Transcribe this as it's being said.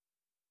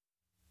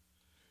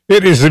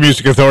It is the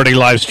Music Authority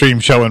live stream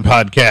show and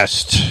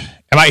podcast.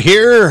 Am I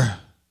here?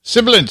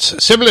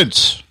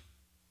 Sibilance.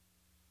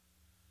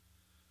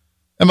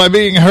 Am I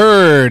being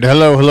heard?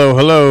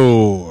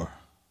 Hello.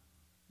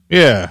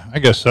 Yeah, I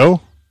guess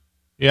so.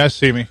 Yeah, I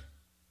see me.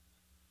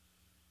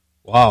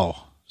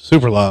 Wow,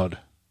 super loud.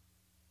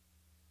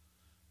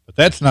 But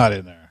that's not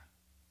in there.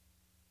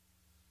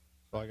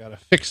 So I got to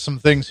fix some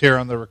things here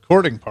on the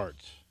recording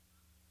parts.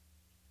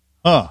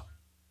 Huh.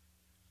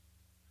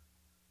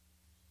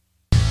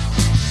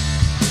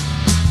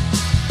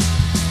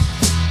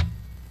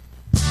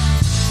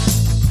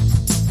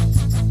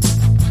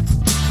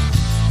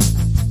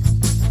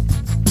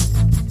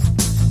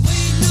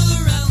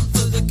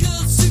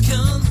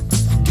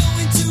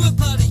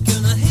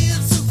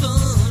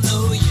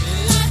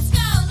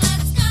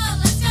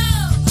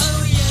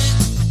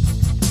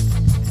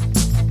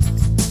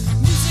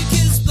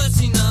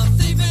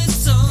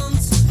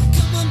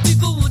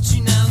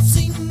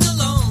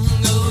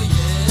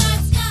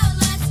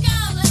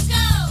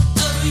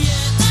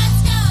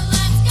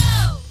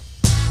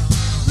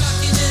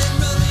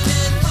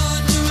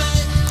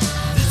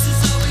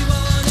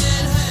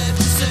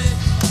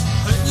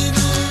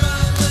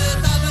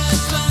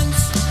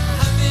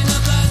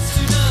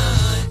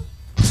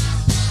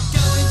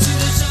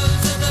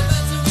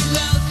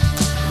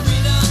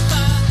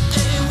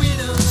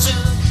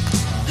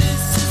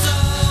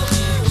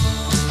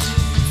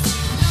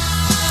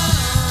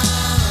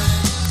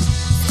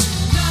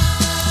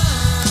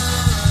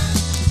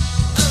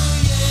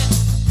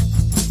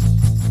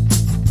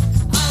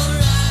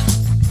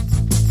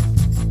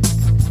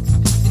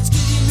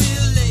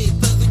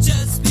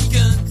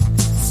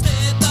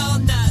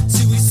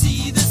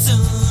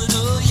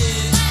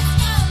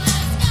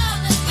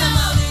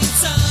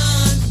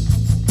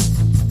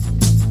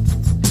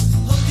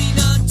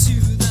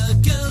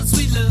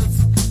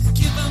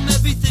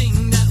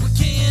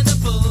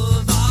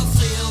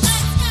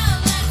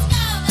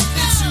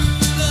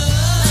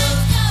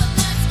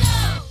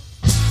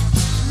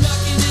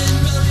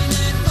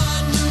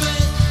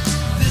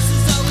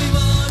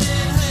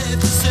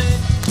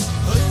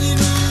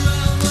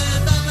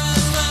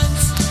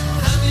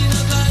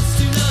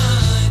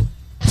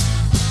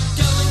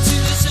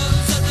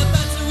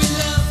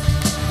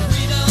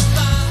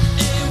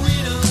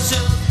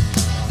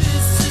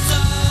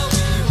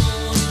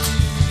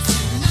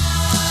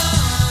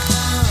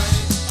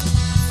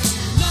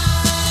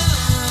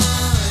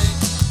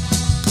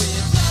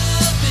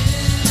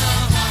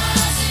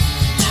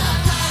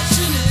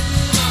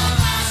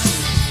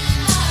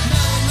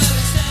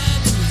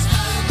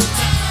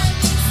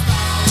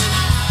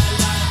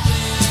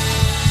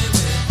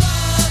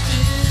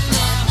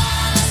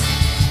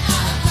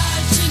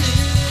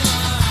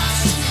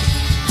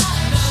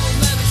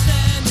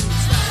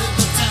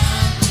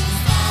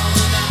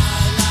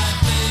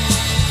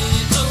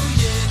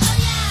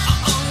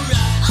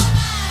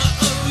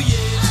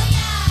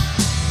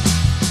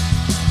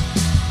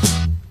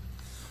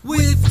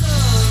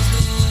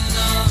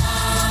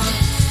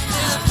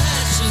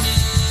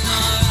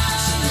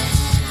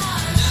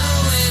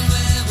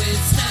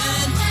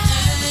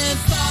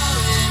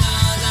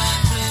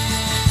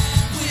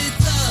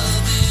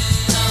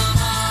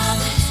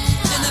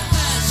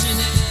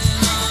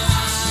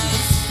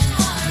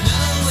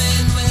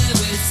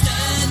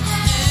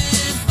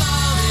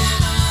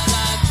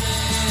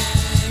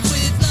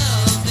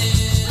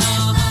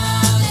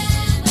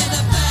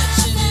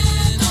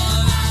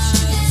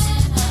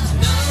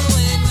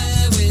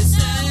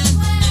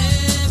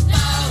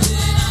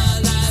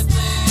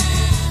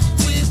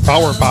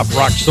 Power pop,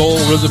 rock, soul,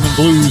 rhythm, and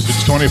blues.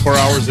 It's 24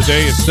 hours a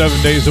day. It's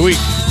 7 days a week.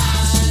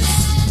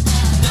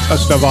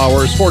 Best of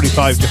hours,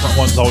 45 different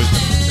ones. Always.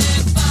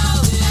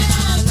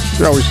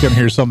 You're always going to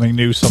hear something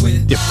new,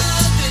 something different.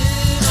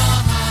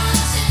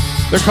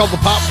 They're called the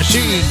Pop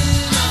Machine.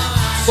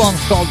 The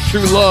song's called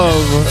True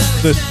Love.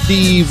 The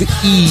Steve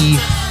E.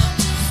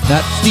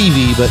 Not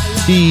Stevie, but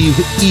Steve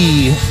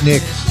E.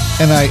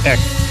 Nicks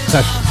N-I-X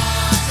session.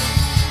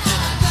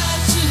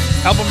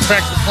 Album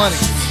tracks are plenty.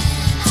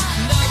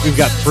 We've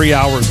got 3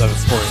 hours of it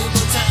for you.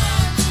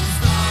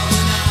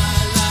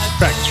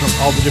 Tracks from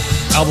all the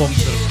different albums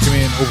that have come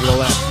in over the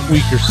last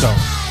week or so.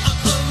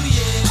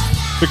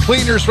 The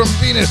Cleaners from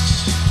Venus.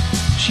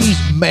 She's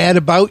Mad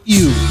About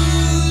You.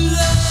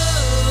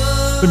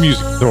 The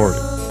Music Authority.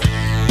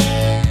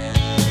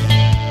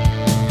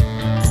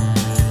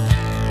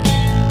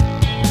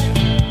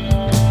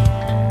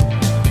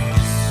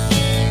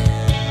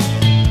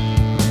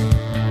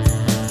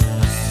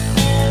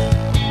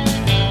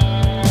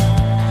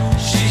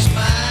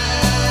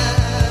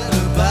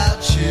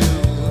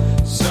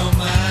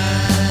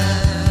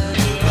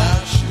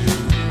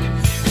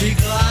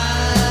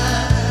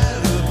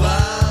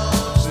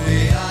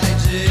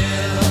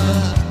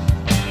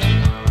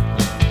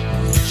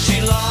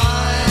 She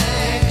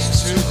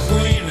likes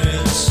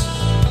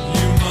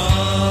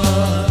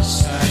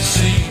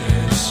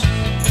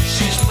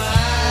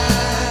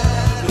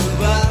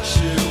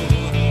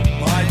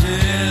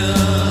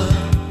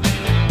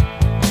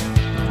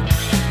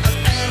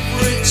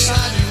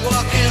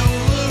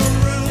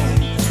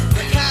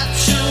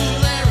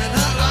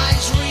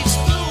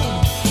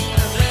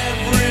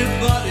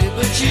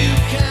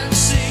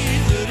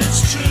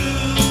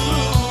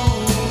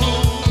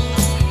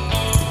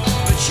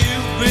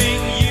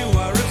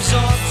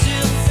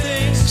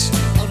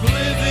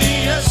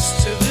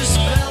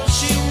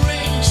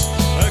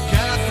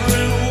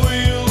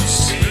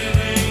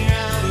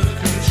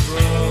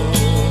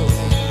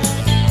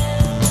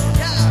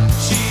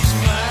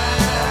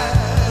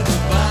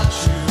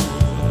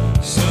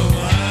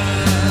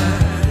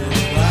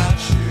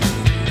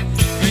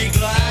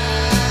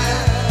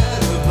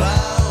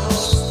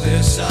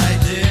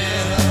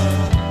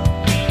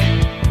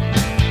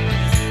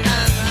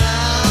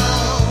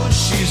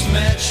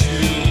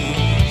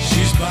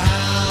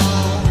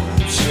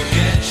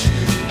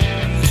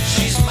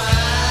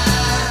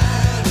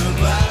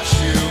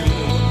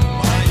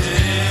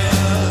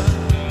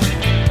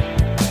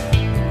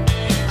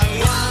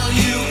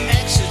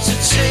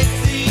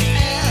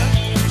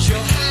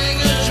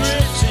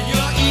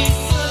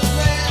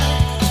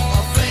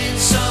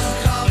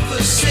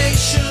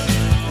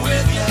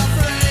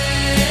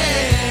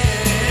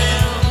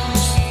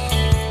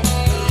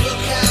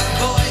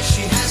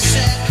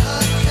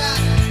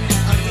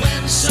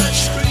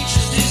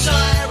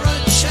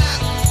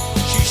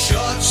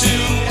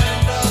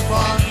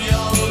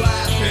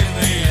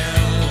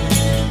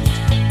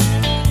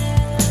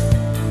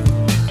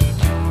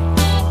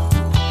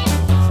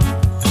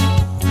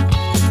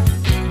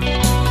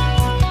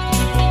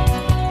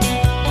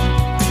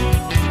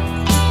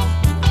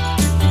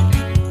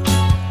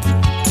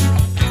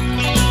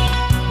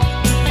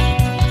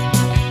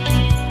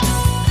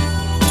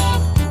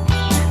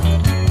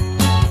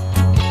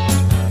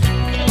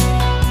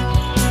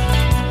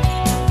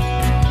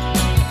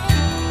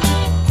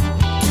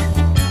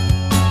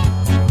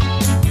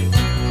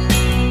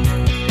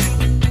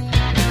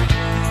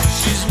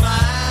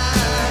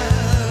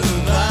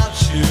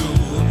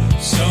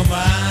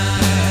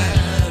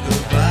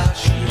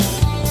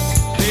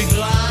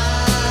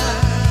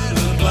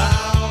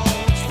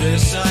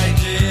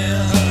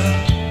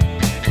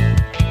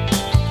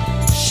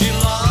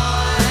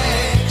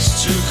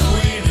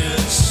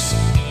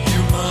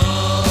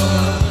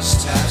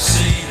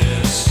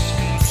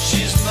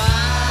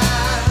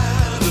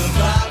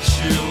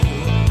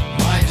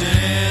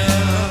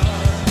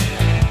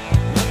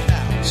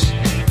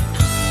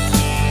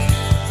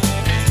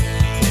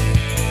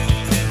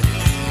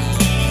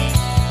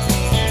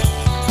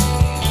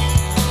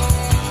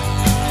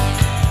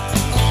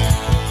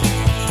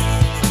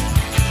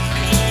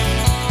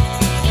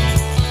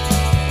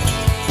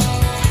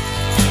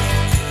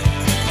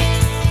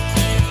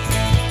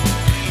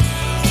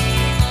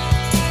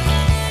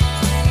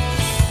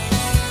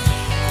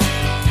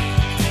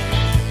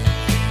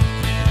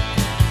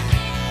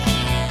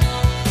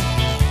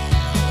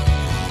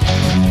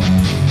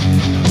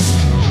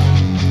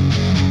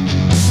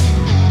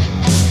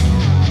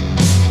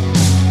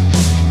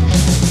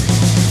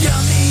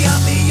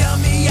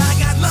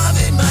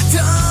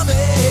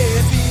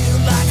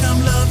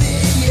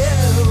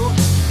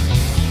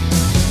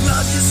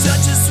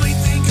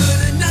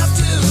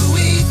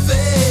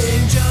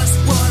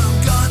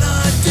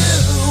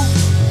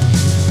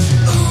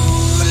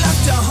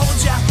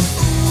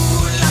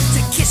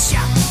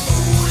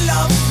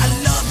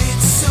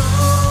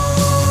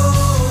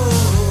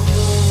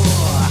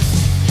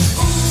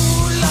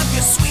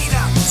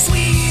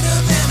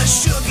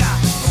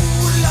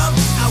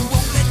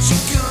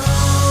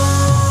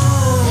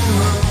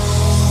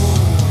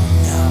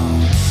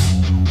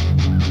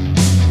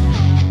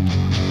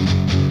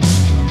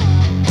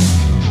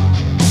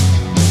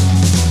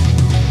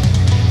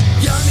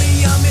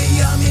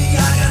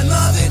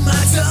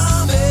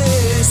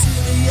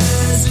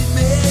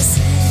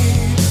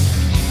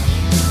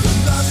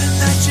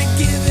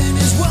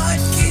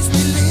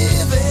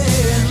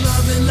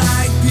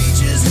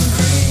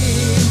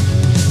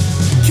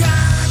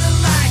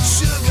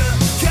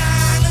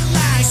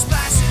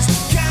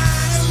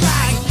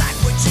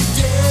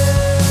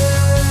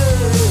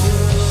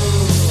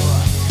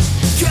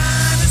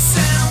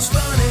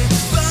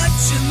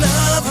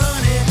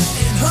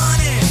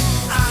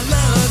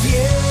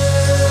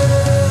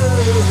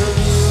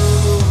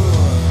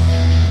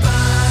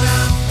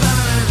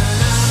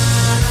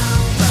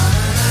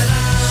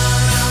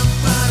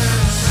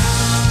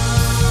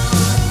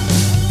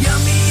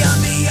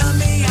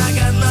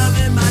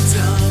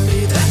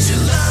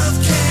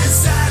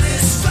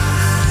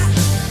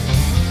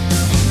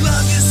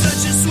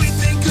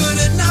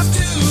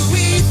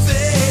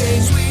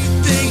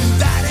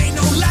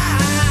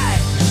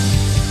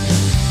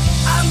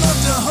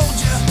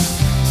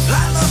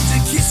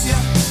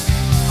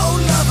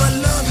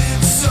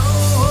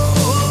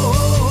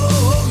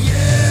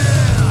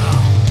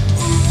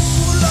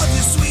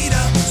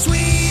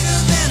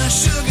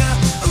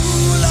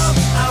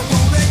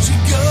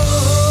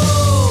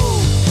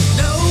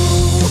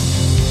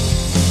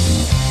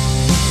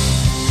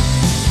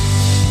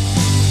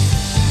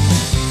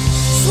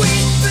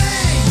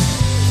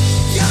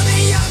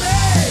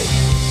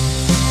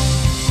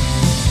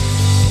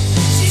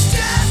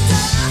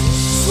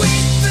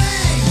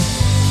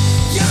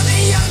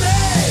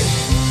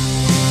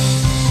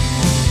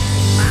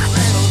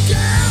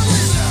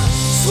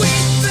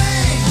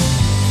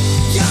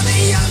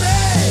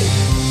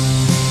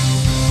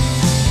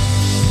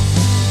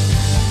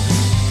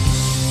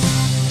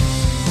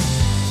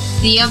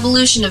The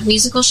evolution of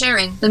musical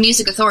sharing, the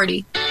Music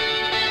Authority.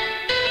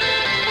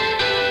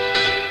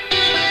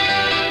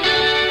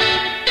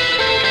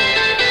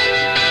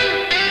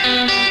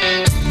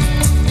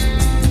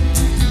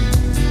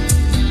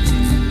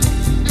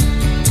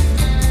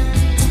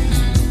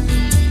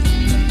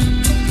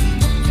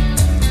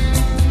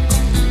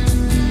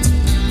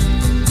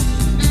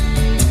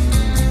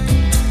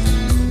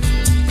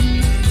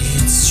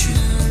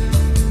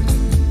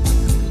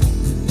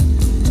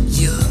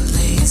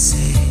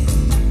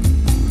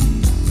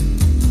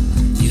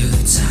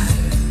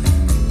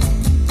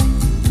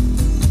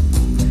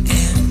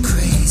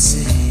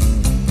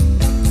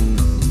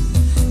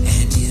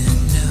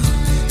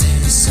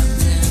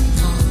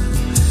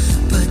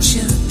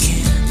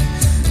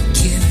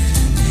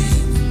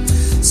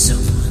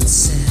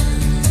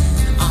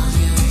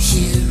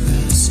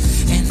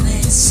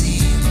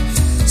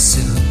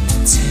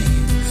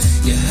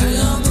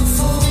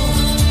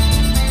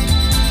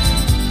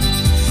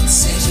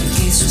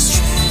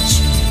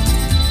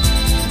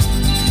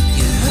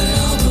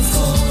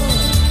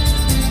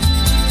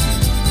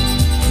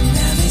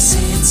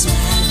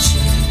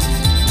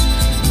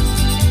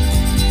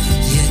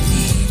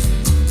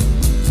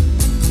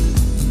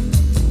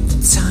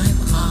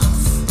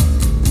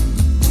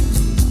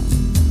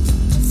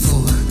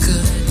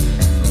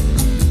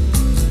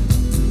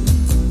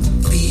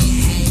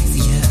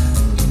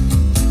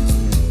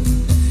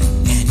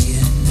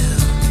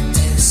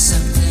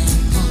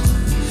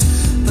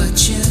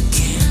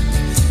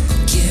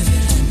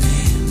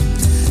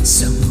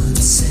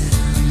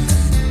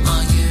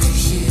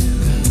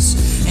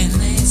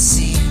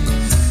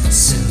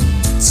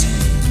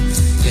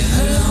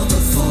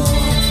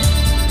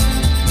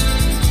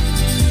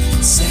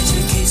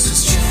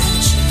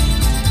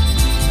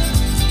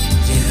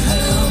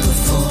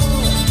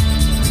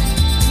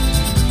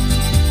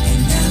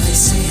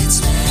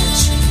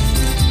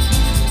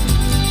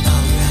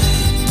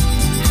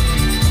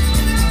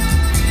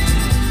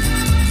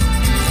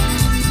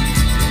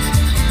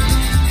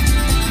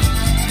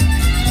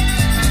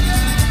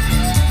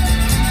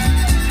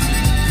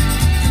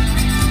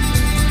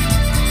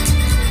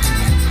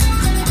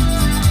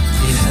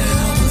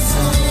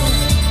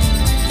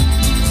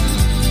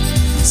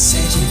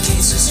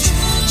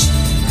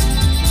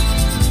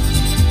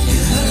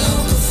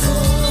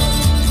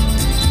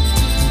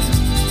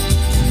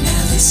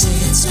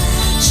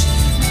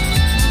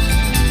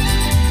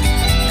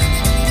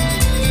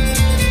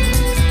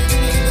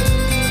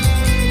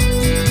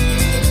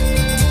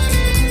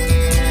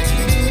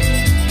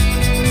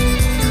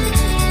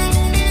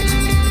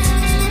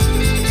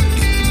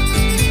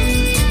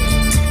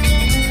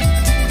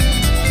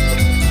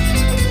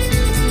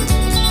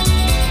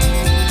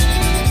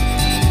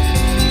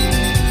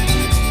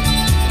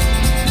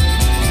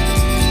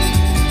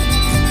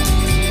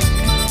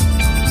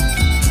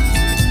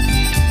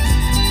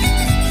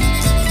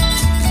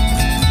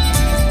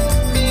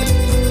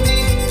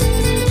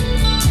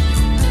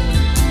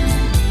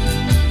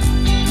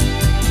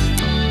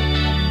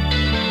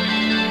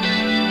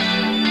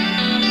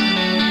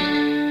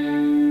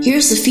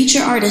 Here's the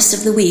feature artist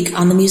of the week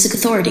on the Music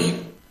Authority.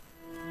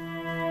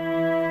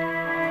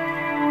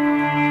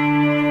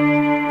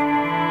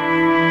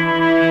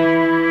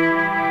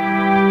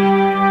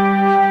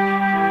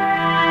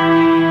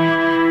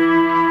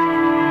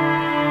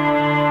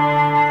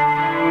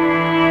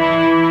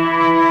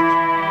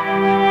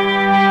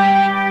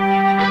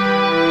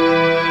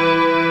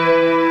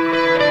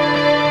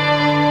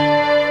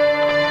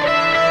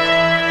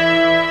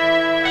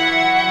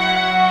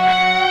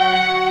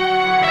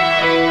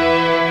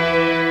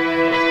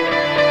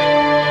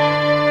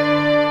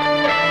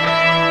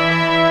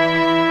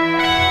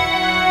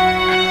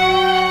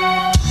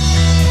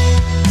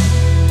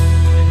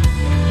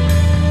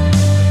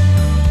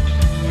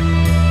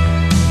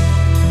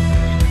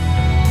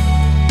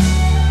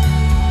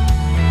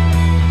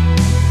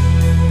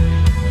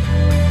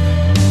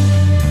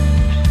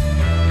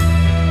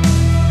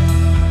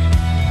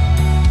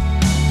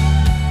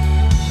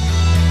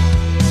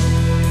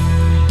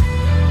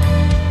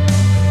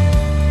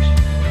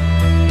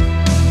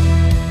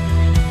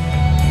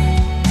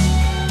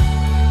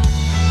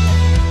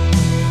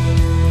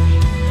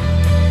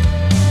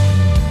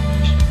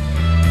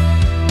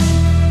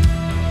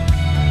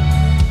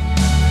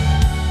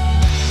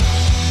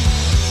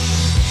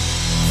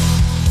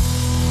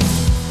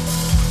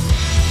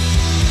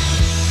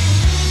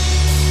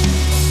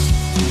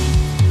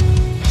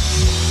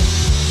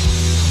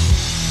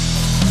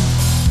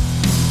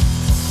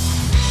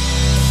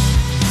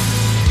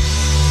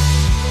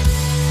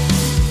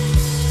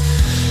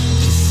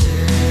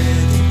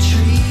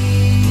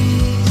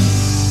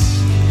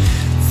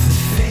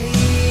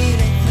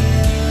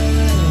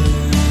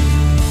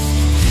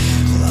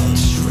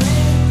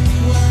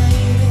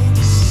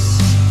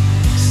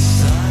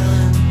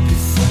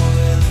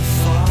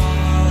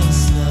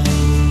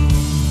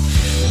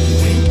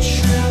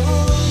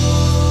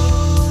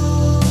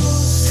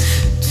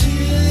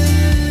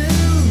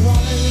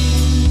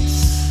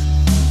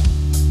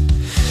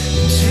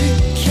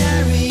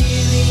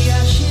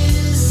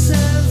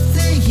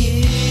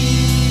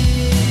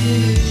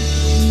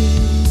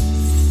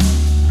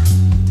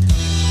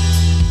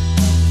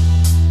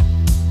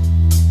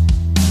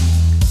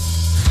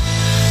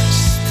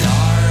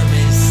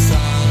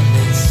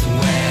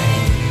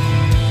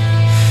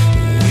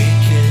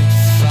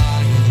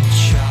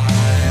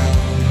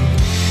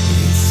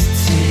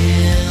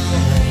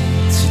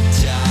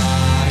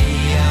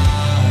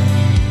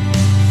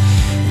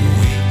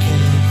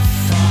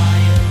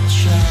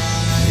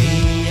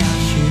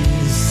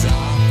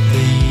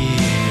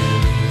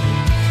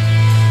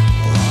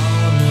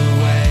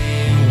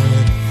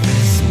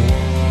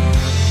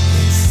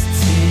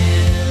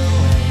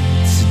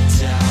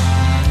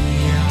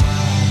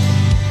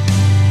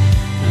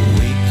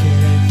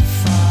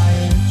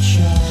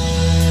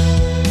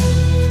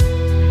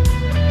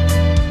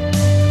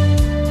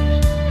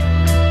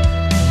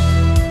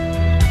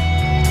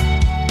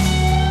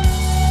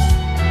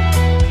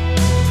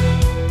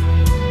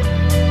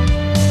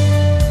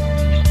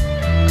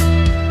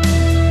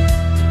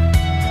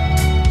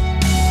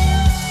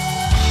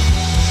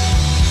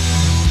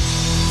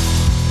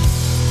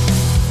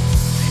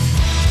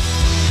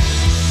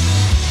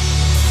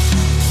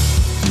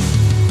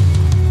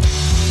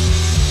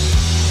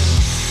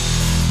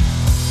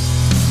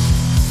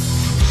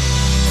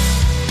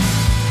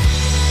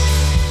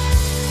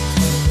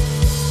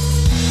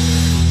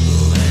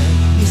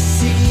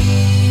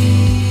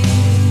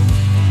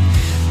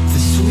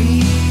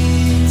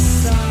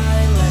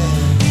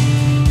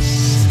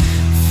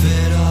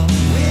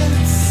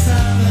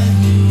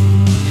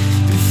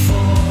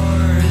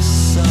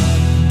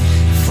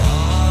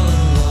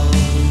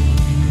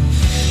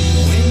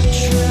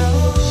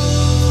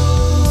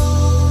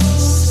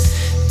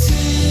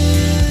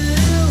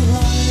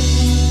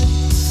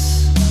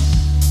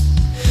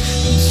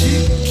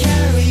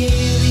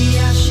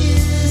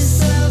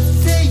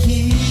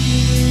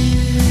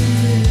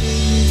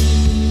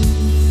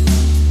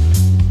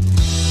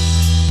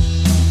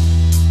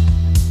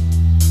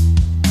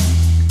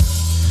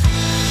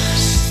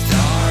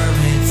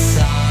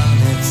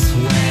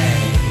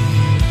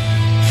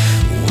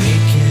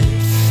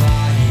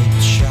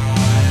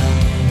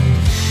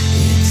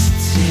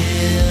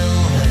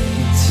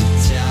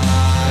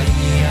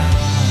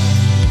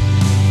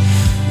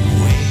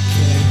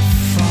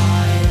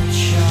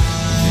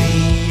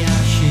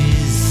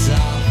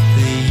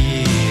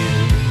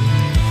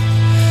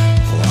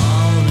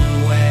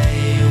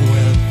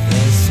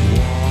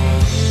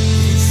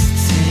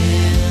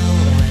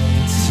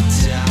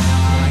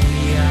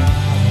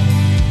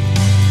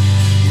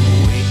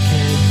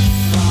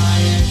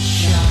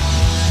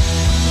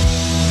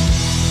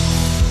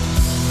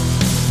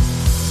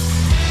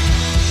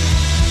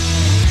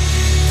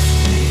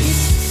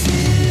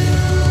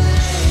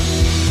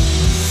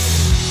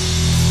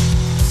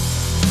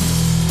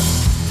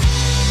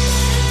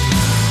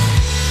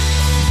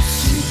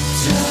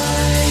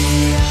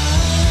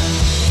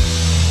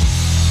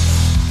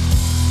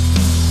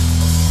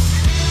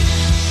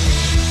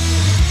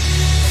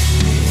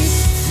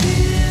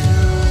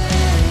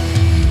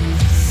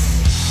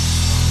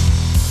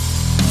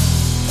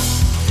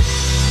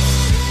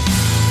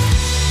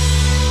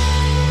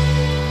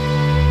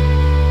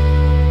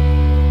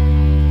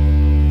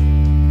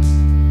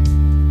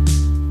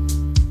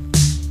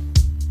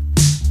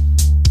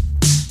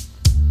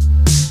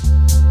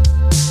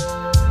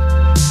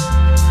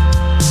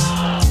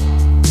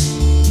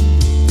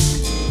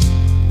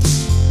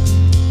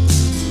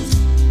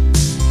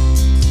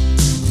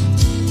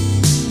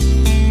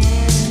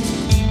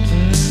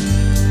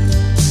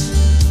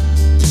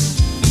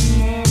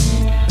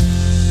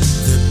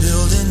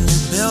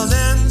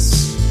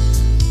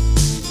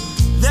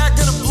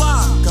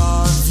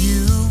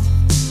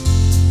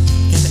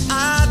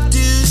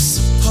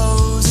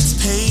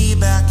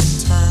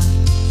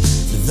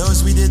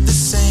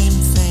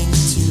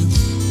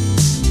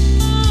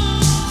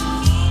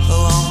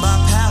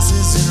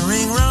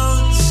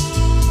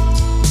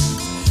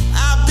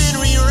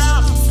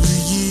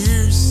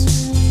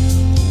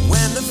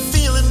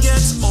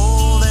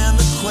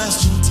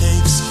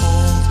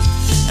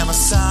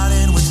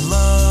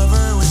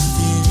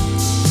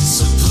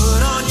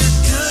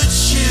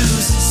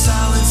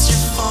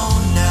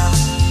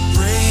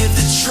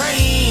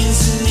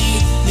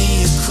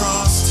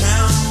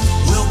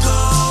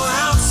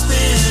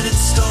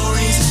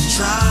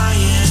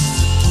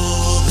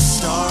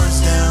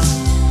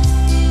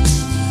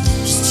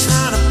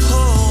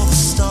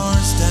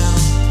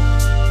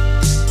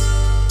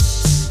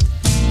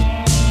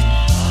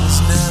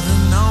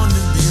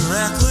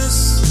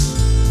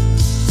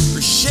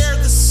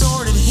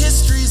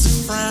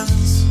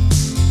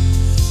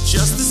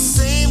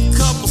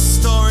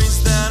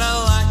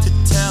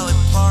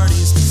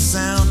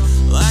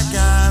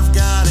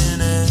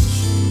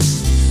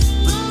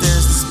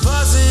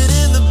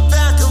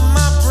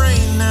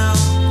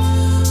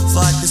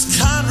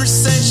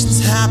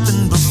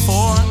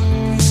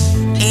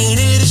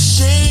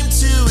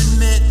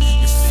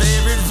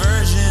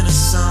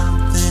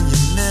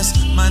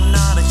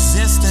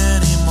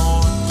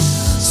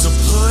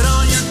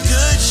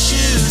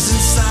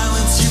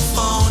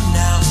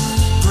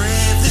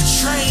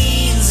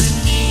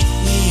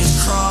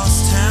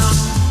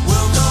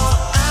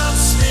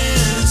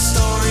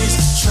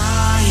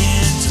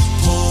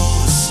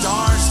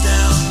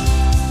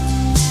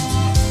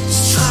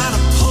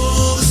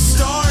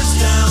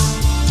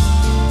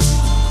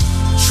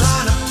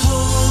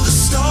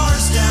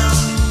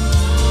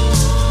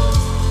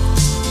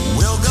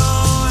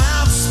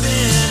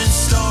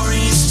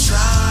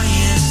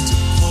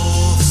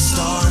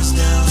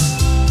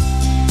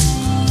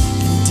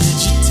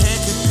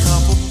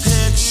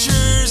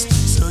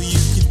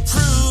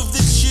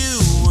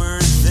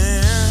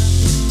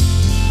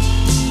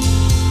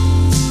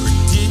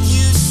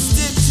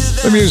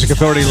 Music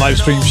Authority live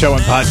stream show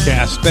and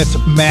podcast. That's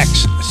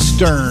Max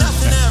Stern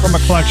from a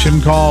collection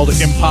called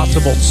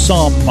Impossible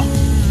Sum.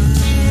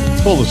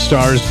 Pull the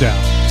Stars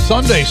Down.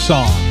 Sunday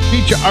Song.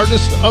 Feature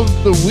Artist of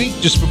the Week.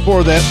 Just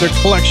before that, their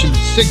collection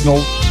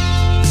Signals.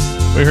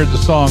 We heard the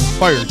song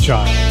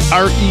Firechild.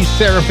 R.E.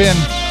 Seraphin.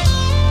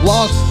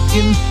 Lost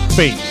in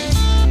Space.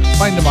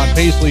 Find them on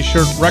Paisley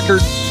Shirt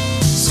Records.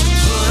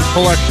 The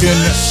collection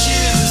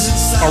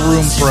A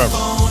Room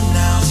Forever.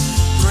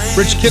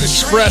 Rich Kid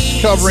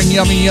Express covering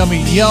Yummy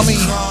Yummy Yummy.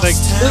 The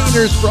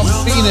Cleaners from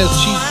Venus,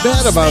 She's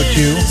Bad About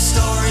You.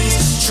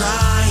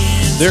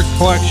 Their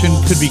collection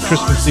Could Be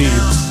Christmas Eve.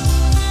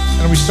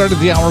 And we started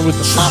the hour with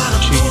the Pop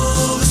Machine.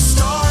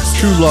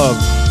 True Love,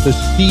 the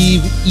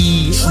Steve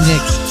E.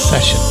 Nicks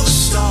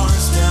Sessions.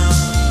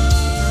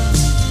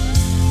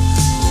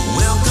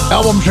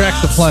 Album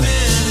tracks aplenty.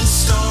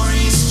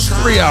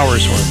 3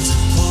 hours worth.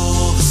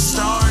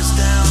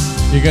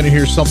 You're going to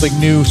hear something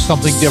new,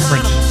 something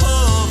different.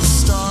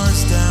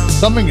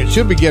 Something that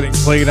should be getting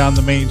played on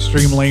the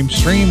mainstream lame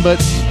stream, but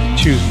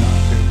choose not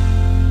to.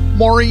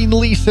 Maureen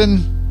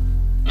Leeson.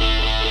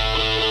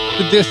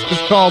 The disc is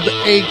called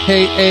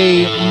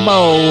AKA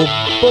Mo.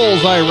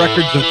 Bullseye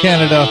Records of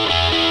Canada.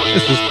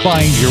 This is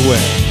Find Your Way.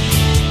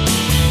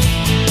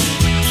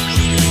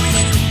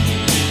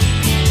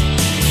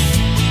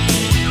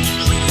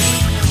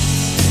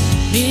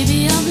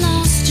 Maybe I've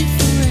lost you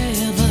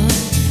forever.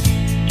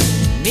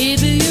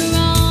 Maybe you're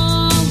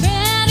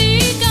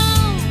already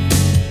gone.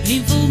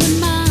 Painful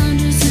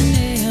reminders in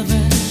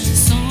every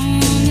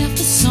song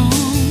after song.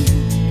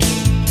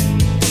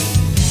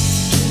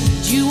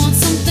 Do you want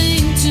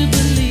something to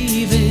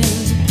believe in?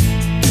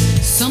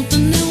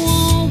 Something that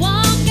won't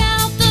walk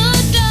out the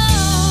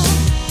door.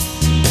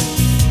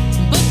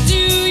 But do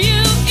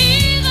you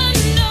even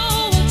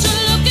know what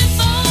you're looking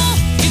for?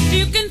 If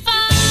you can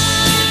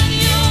find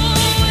your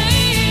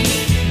way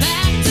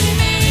back to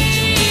me,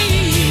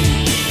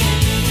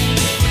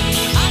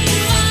 I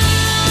can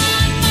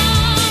find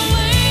my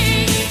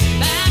way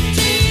back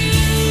to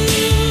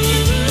you.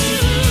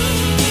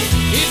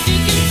 If you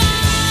can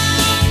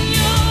find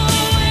your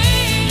way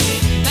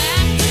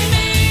back to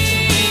me,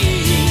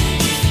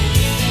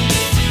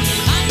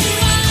 I can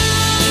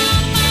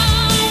find my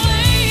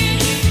way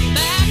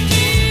back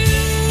to you.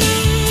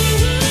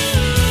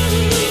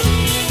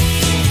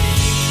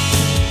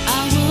 I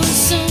was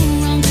so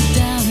wrong to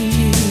doubt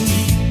you.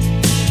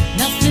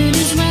 Nothing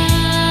is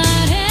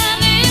right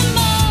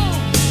anymore.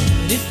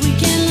 But if we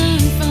can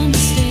learn from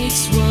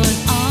mistakes, what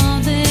are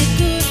they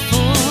good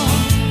for?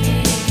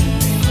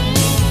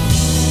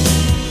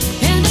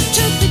 And if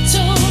truth be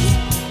told,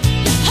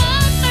 your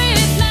heart may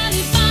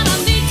gladly find. I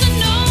need to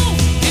know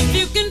if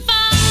you can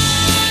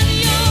find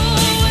your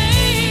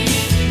way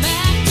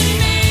back to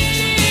me.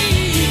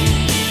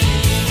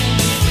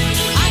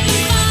 I can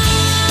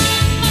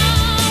find my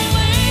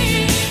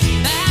way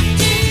back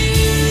to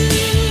you.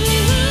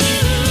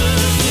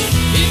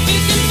 If you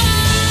can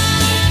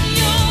find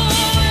your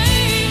way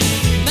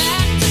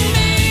back to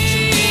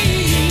me,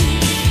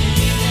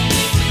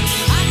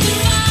 I can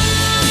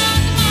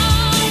find my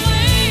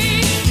way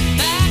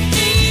back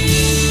to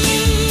you.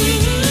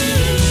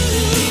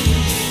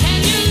 Can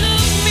you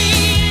look me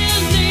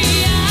in the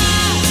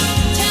eye?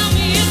 Tell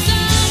me it's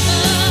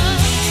over.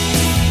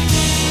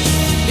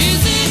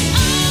 Is it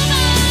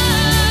over?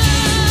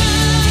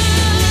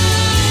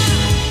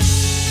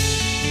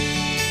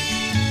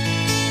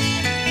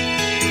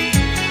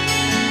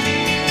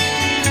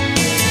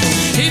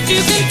 If you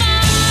can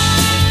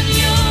find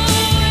your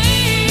way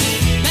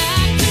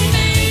back to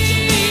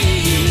me,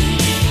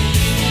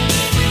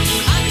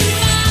 I can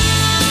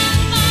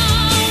find my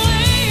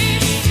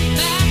way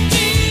back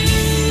to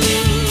you.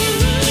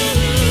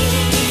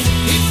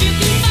 If you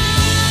can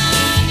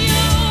find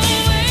your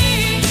way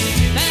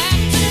back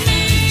to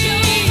me,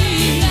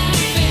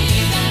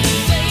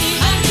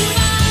 I can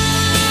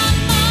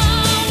find my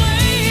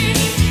way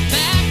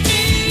back to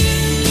you.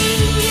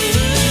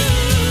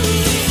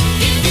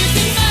 If you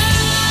can find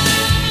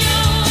your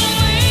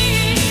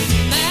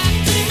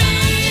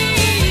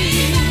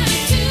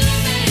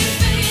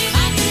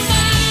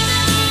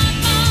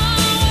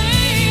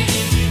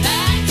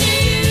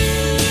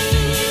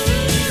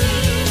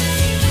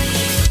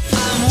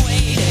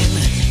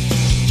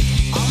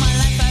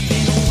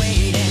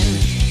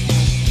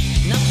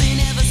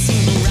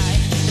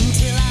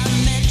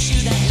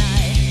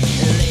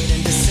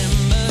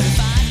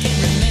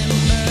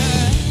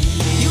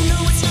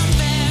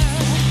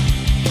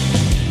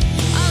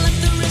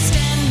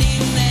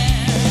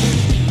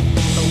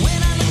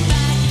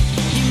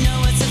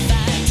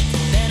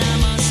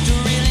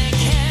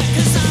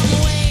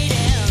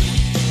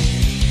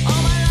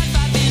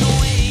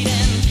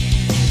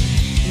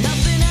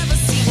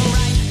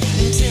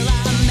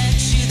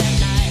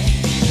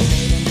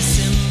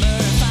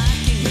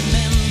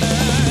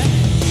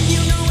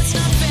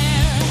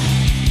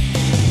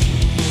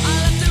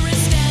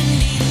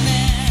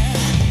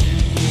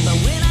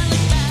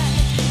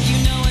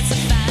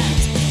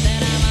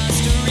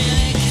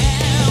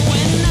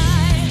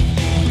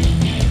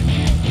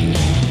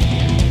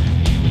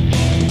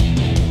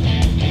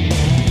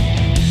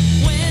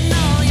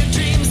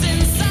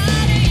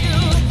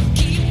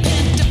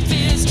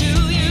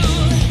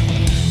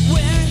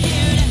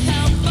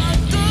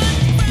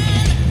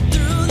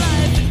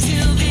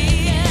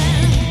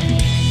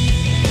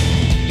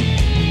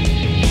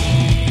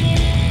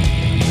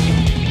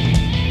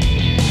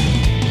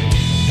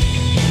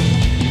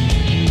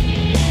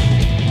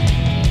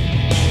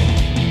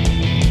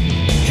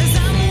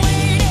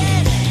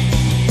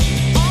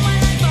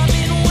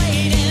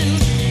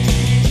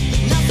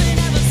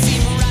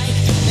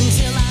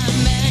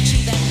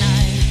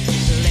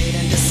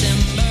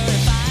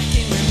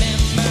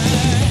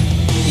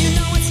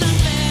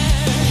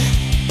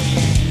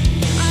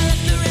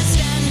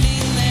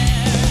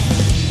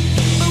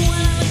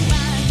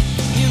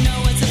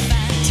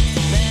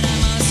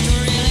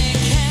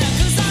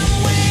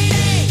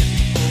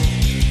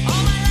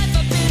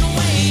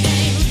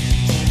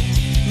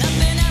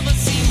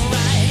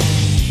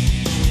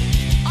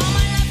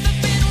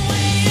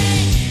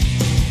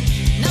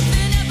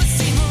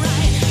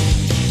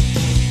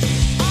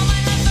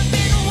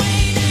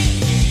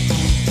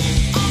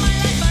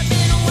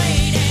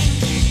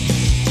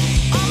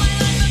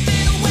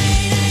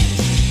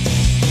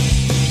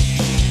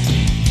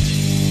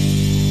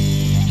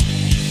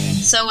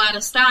so out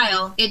of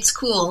style, it's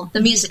cool.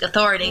 The Music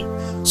Authority.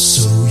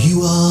 So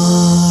you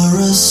are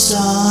a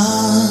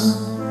star,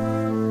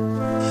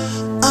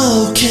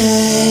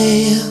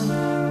 okay.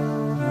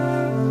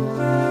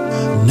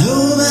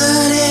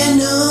 Nobody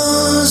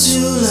knows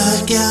you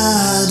like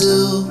I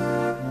do,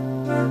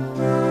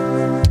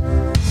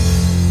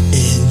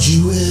 and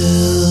you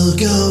will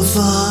go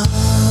far,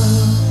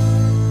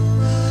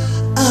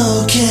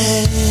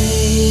 okay.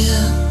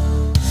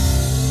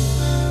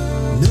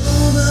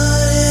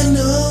 Nobody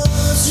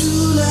knows you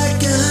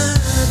like I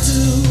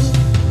do.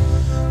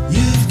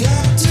 You've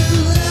got to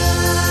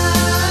love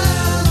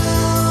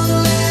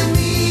only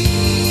me.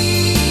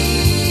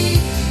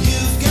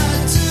 You've got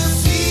to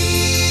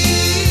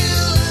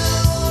feel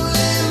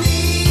only me.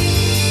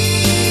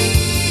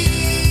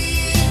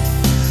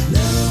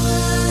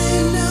 Nobody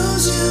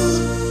knows you.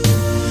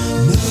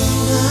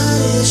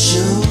 Nobody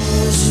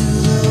shows you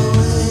the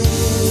way,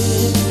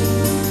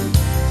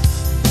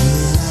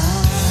 but I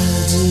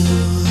do.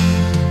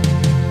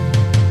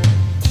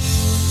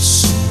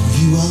 So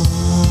you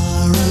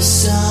are a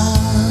star,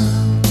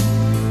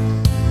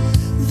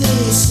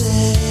 they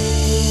say.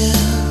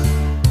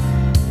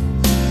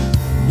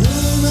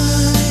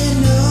 Nobody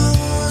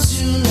knows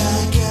you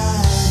like I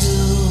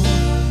do,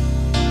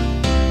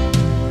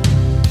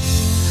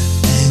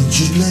 and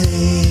you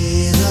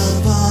play the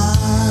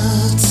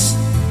parts,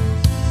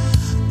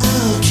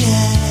 okay.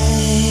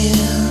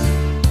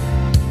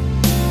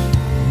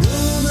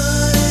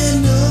 Nobody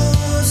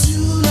knows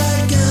you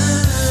like I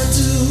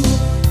do.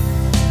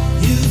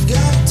 You've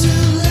got to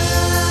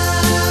love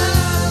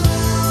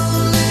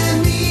only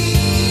me.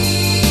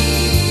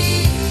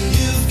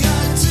 You've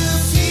got to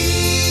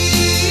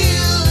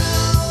feel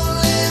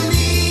only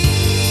me.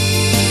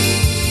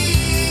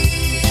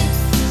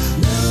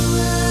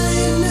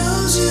 Nobody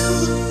knows you.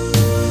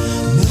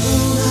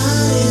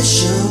 Nobody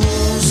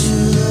shows you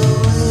the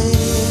way,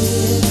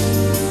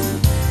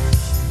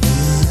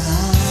 but I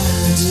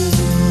do.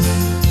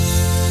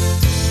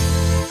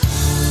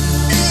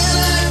 And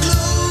I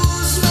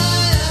close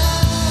my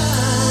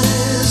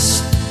eyes,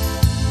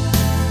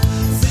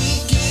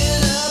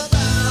 thinking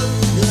about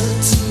the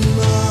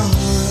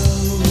tomorrow,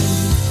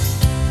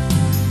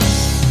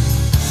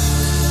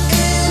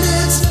 and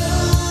it's no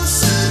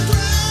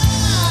surprise,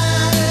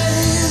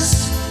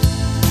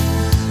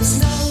 there's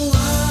no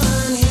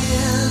one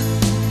here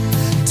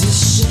to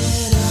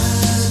shed a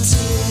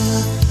tear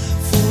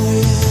for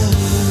you.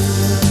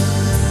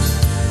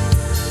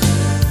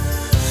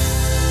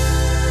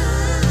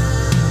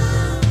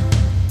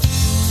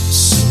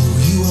 So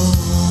you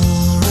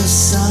are a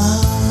star,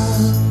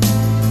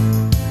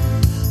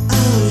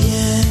 oh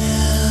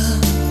yeah.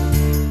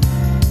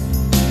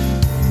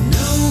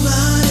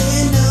 Nobody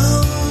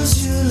knows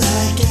you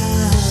like I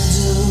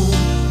do.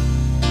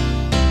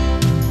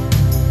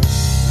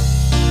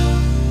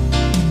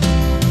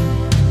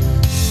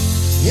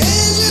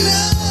 And you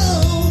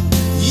know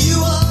you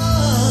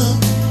are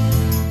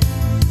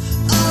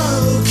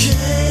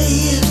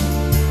okay.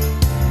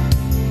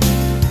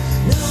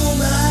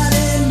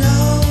 Nobody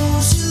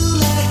knows you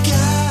like I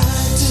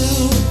do.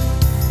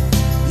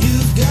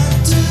 You've got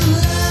to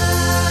love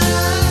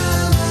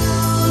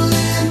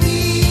only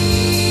me.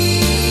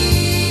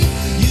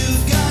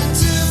 You've got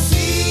to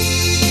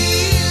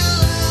feel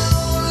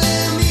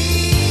only me.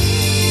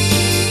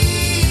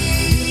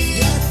 You've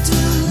got to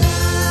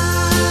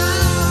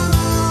love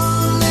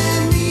only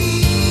me.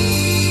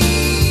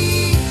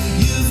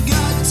 You've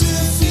got to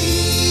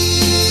feel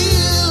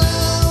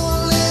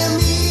only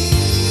me.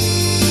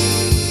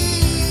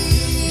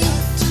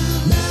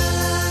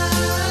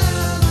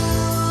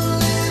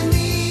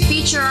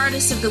 Feature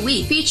Artist of the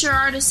Week. Feature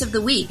Artist of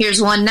the Week.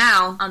 Here's one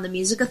now on the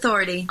Music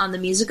Authority. On the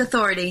Music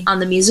Authority. On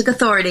the Music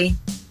Authority.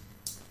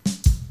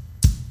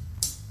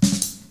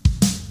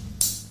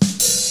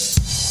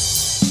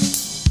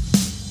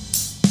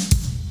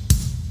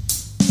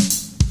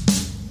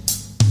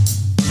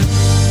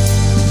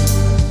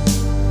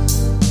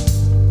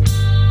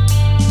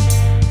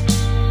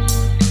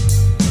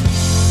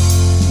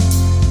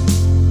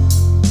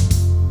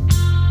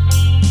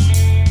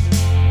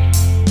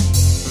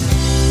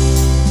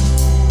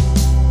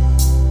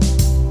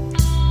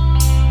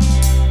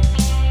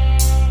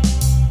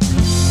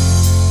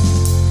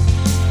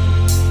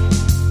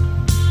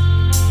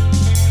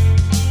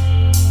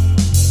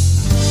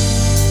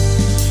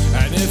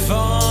 And if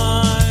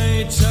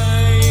I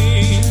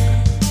take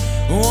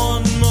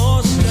one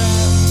more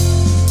step,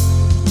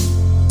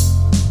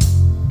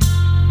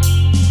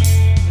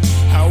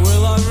 how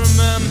will I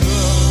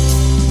remember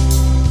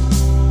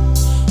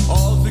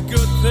all the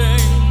good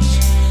things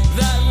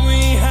that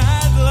we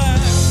had left?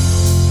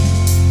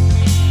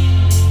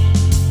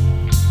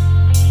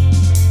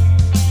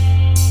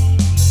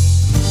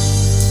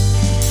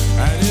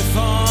 And if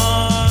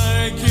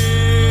I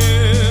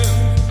give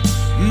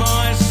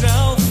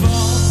myself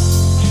up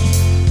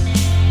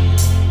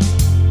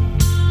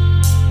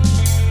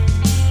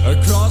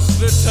across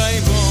the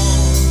table,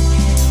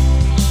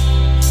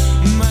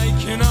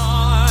 making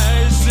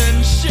eyes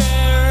and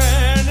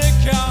sharing a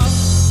cup,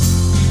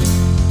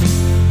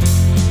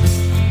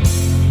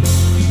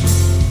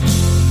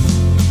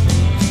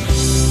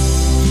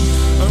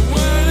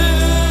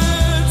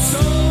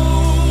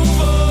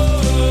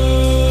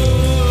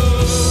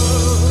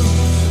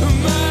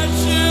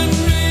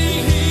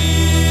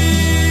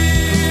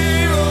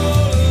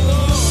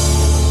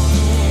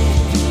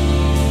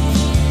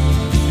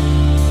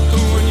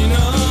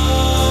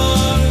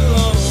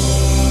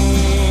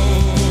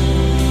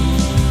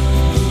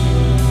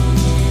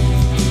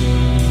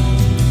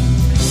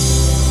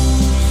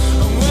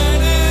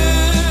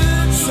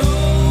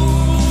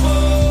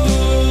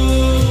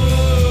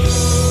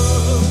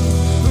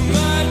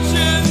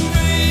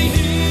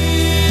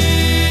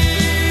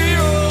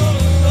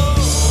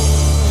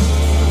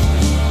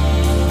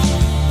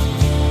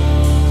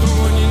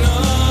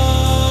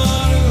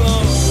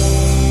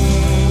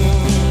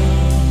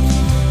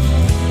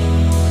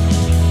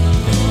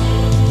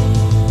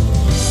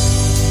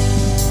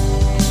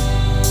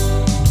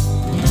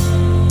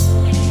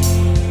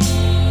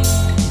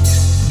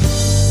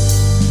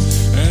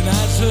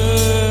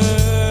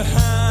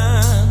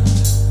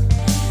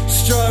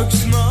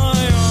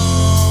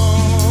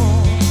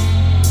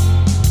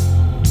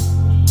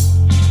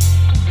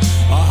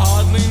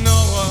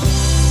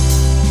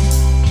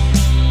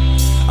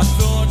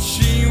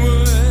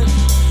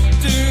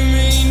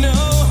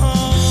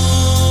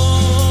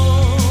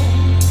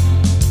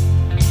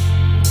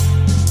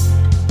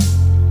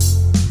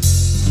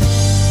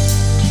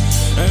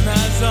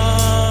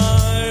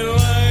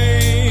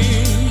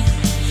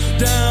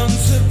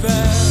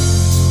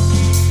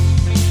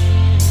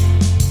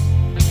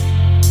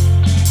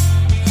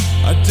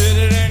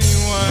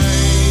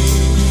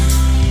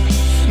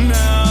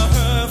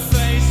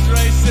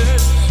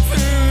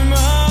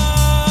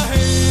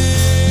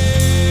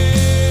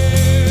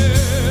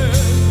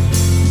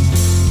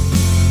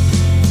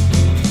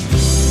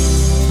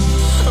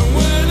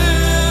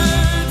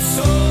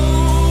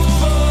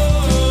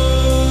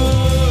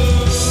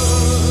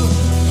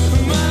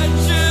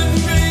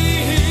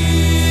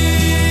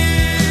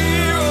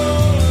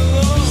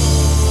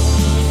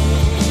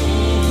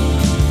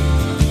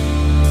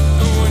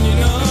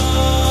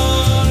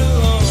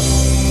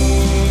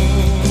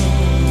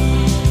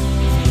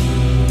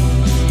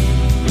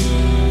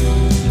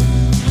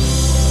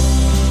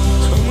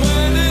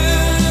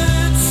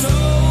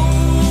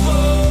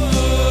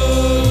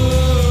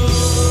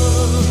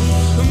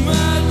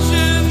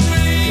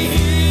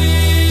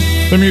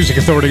 The Music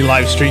Authority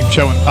live stream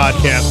show and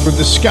podcast with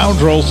the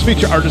Scoundrels,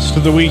 feature artist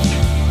of the week.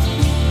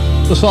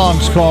 The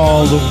song's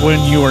called When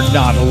You Are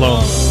Not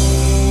Alone.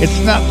 It's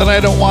not that I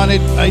don't want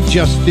it, I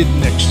just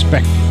didn't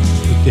expect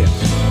it. It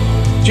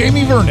did.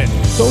 Jamie Vernon,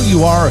 So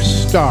You Are a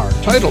Star,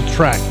 title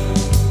track.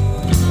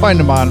 Find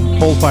them on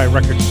Bullseye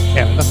Records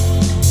Canada.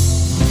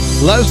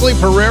 Leslie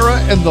Pereira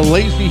and the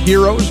Lazy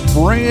Heroes,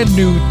 brand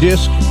new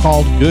disc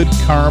called Good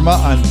Karma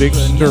on Big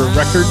Stir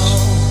Records.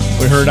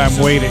 We heard I'm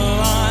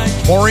Waiting.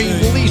 Maureen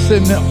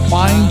Leeson,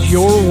 Find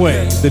Your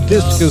Way. The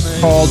disc is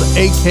called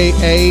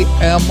AKA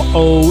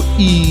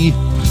MOE.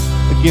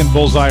 Again,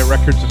 Bullseye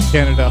Records of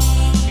Canada.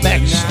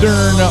 Max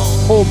Stern,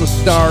 Pull the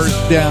Stars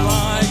Down.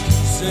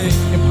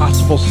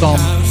 Impossible Sum.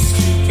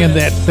 And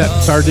that set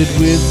started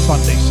with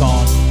Sunday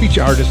Song.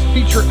 Feature artist,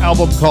 feature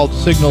album called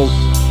Signals.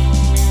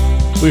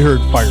 We heard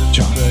Fire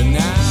Child.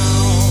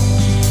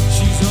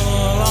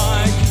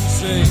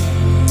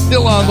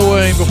 Still on the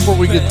way before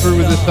we get through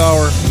with this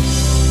hour.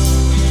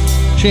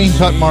 Shane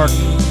Tutmark,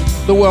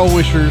 The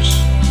Well-Wishers,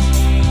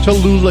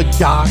 Tallulah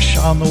Gosh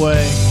on the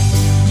way.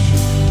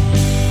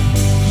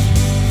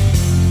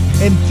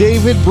 And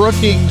David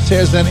Brookings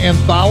has an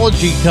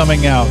anthology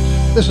coming out.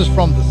 This is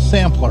from The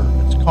Sampler.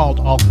 It's called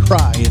I'll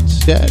Cry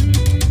Instead.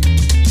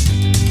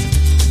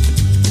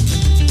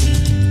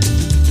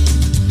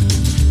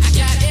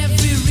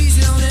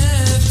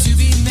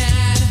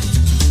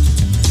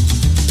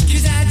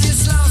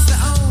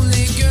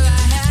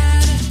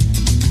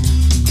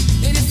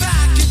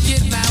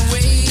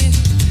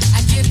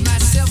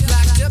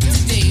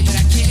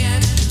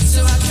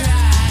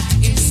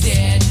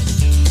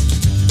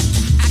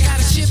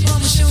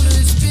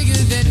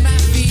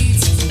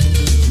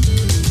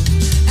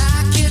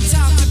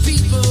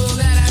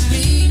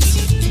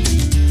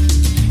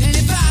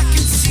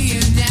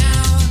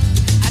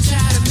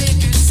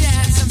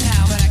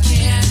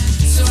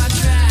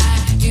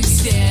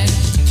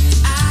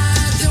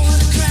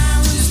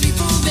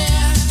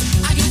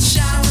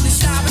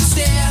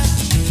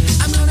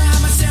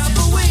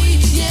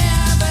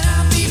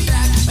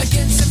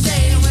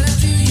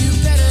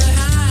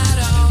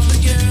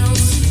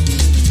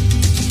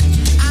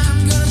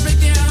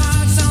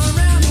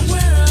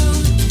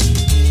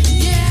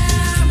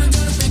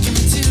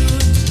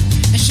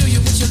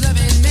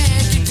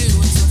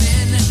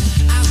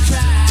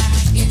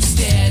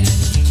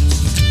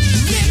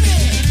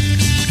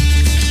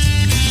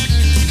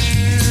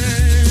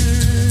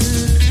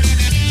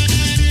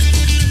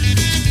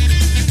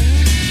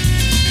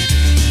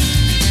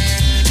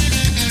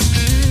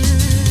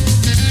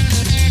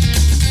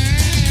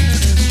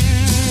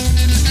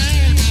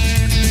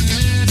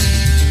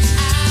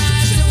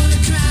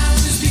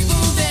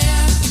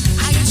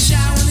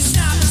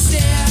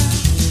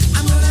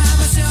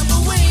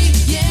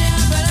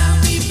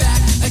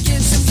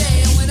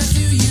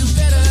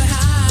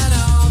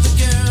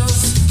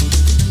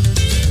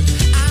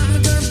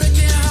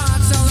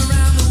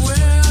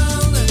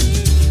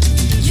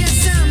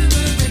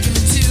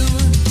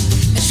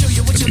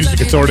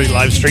 Authority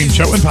live stream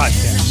show and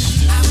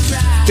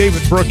podcast.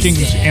 David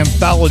Brookings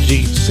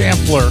anthology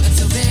sampler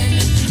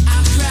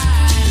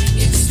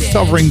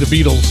covering the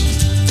Beatles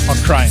on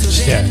Cry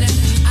Instead.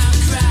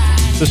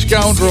 The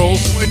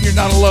Scoundrels, When You're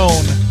Not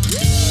Alone.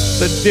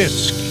 The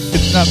disc,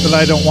 It's Not That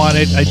I Don't Want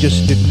It, I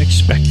Just Didn't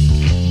Expect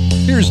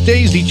It. Here's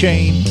Daisy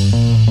Chain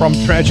from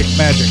Tragic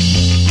Magic.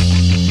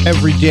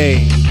 Every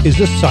day is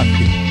a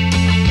Sunday.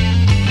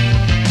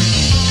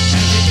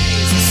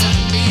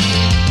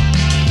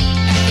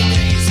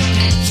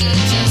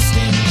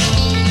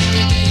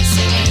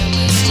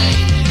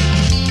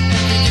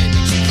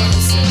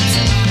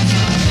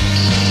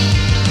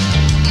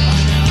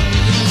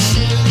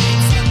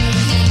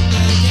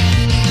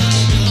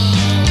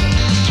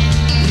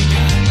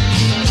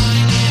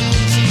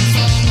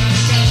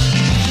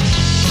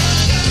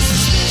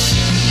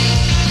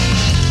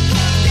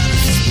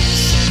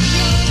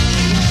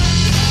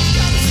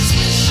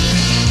 Suspicion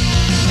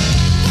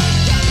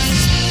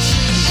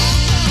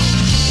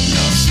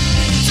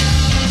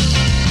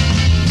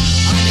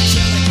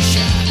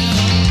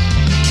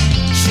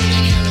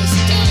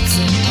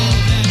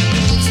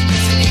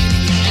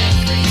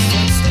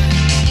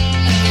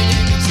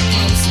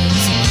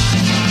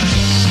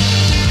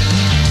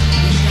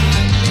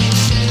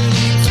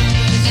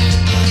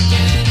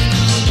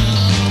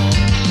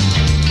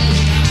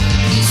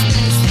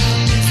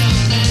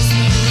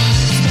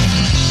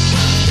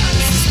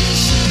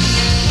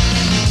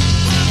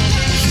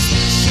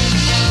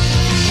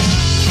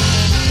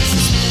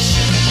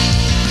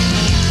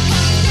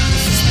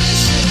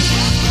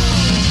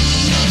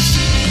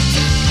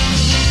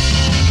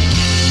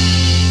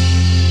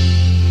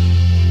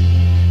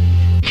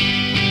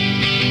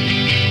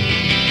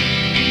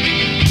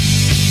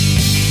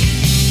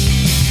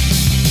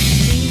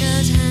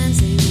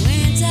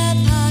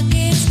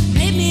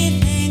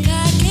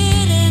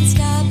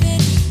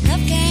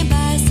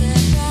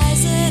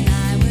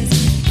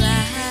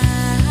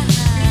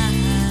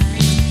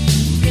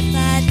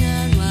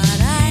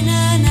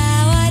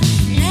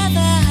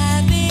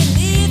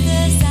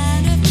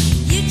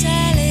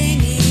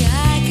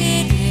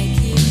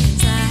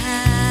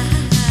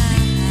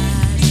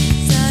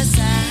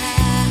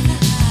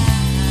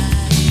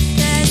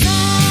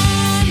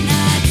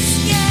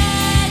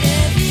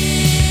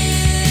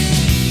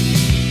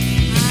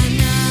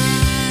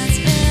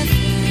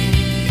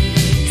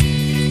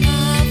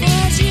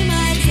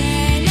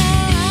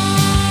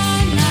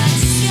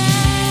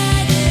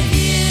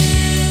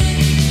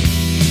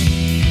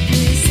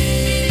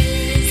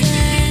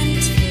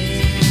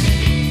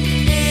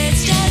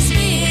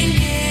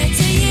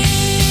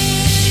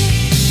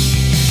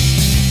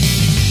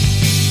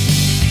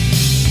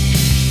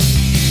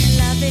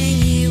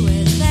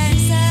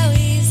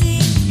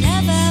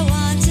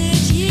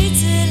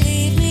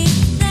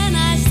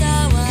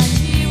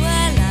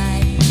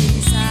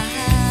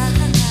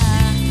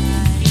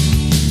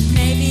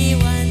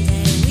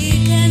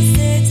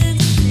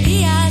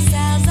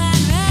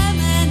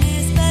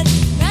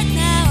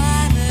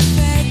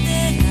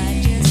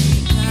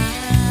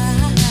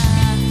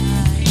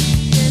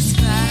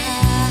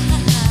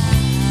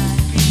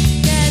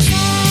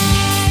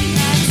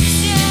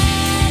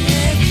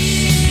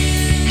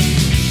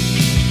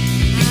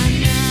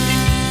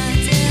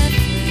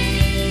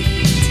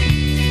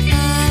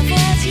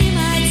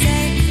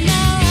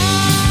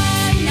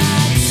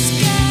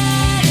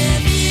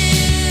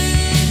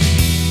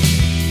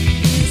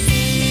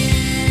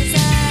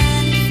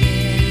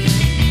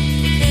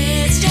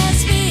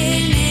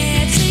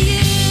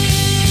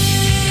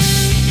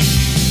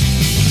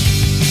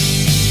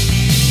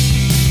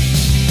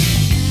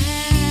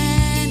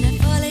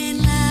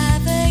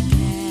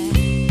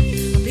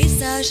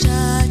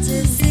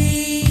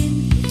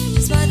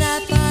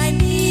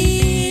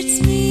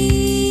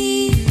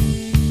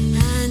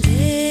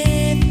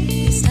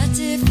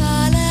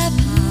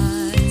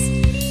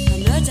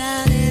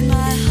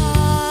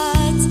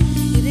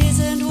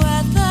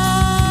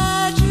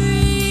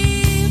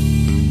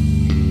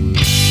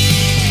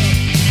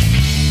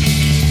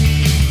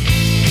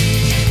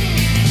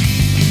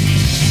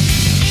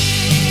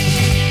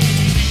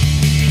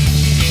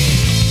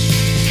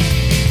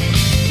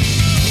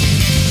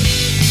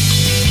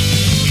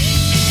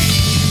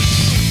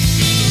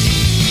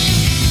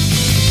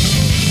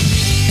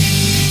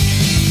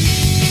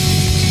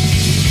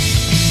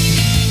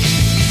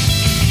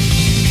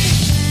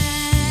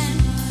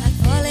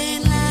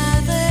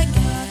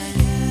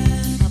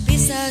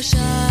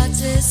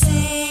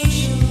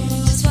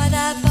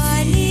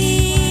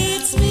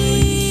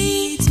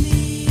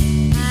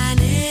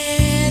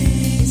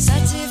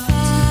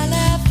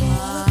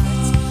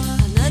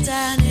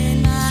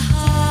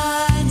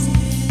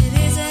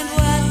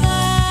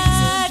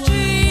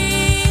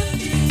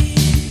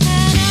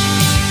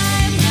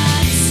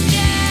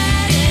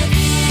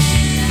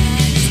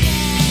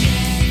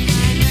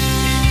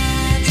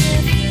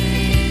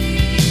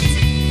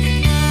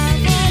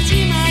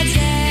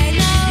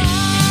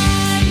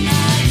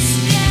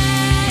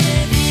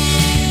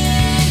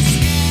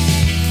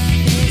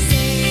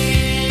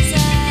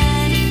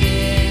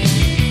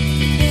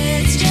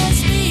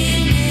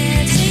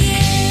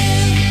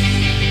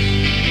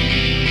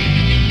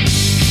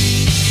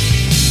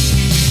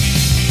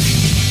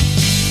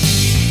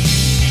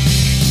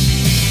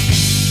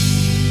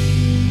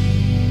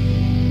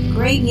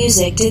great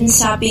music didn't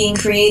stop being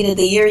created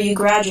the year you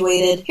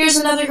graduated, here's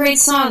another great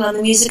song on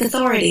the Music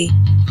Authority.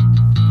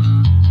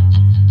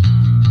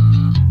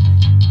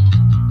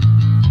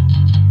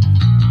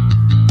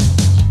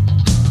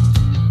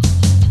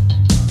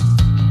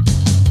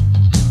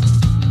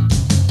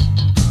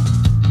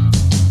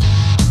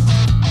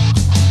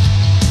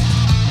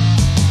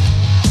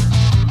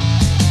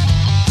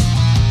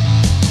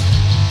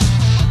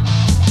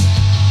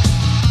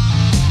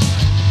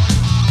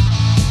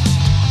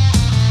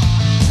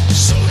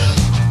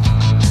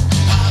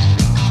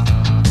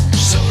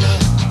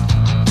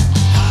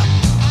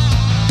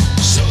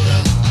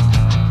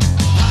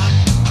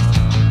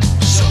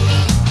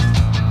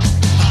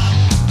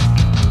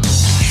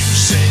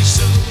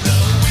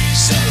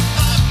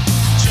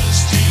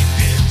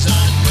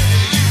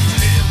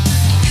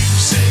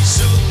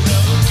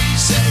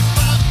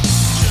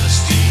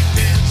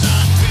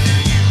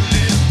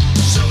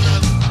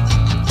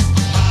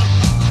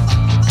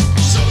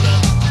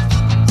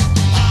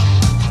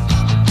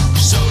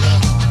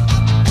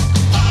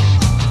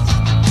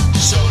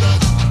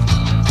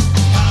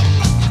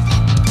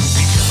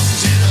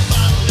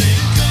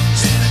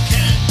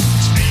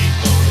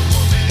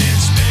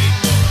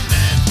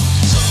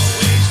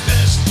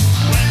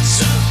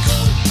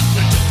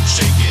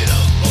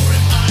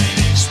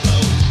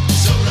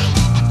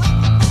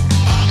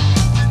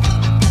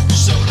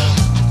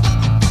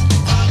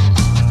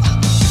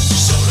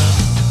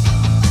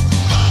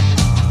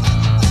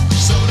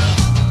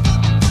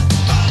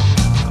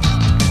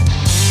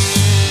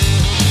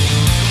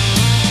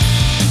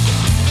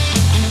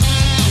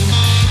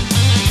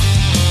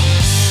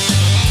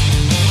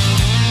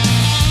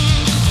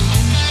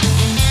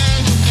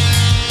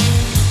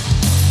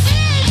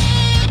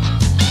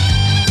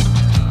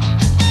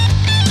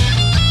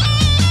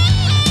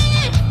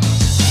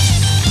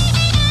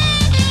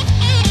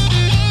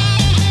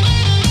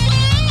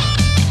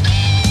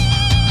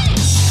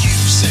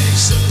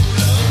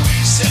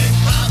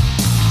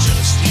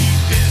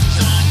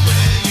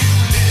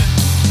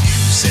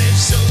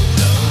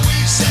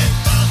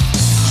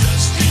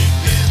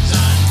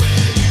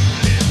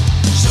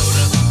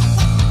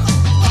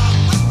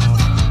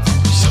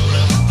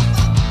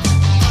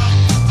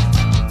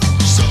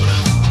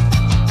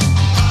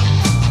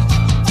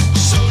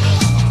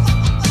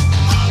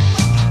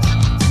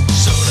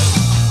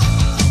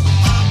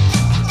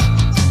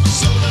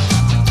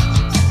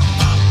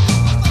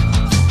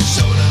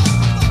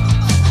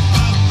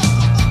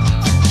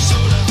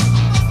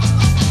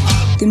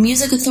 The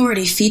Music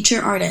Authority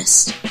feature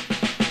artist.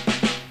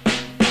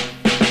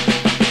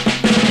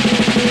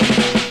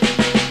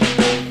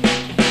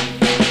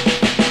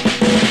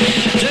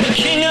 The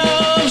king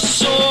of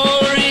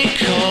Sori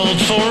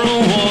called for a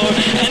war,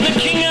 and the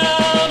king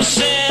of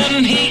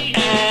Sam he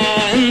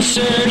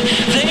answered.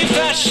 They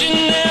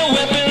fashioned their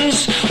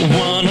weapons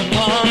one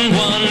upon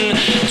one,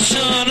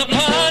 ton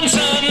upon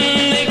ton.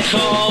 They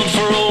called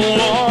for a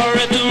war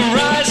at the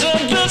rise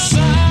of the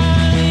sun.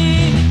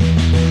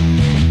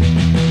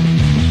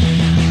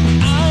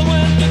 I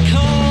went the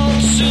call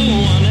to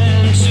one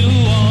and to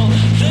all,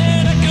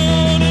 that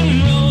echoed and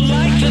rolled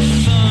like the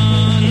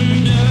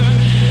thunder.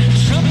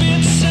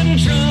 Trumpets and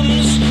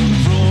drums,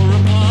 roar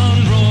upon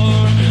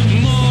roar,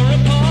 more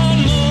upon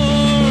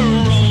more,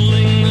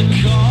 rolling the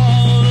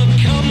call to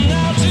come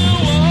now to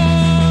war.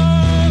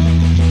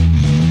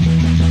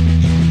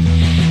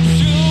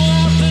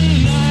 Throughout the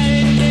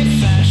night they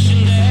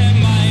fashioned their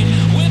might,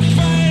 with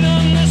pride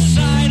on the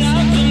side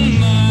of the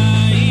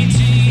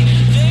mighty.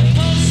 They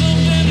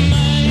puzzled their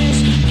minds,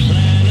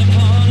 plan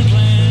upon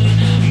plan,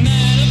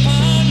 man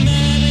upon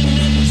man, in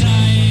the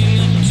dying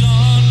of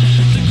dawn,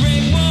 the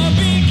great war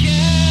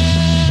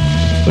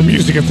began. The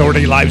Music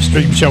Authority live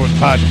stream show and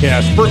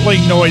podcast.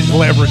 Bertling Noise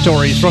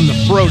Laboratories from the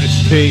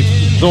Frodis tape.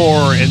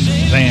 Thor and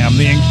Sam.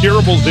 The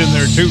Incurables in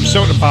there too.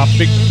 Soda Pop,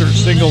 Big Stir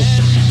singles.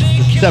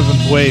 The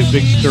Seventh Wave,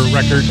 Big Stir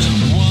Records.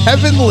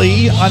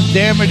 Heavenly on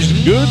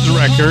Damaged Goods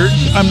Records.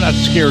 I'm Not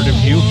Scared of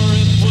You.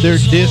 Their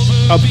disc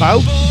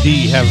about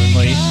the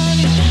Heavenly.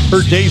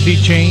 Her Daisy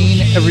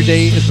Chain. Every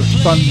Day is a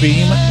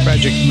Sunbeam.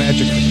 Tragic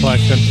Magic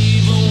Collection.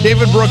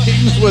 David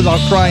Brookings with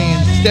I'll Cry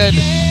Instead.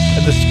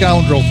 And The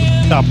Scoundrel from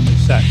the top of the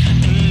set.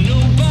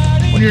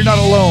 When You're Not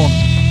Alone.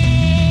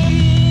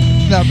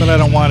 It's not that I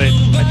don't want it,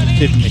 I just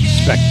didn't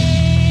expect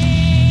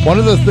it. One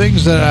of the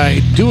things that I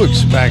do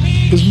expect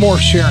is more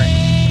sharing.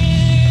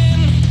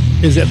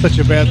 Is that such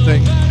a bad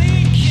thing?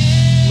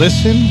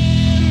 Listen,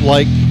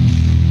 like,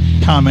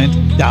 comment,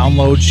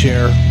 download,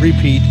 share,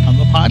 repeat on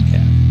the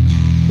podcast.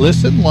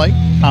 Listen, like,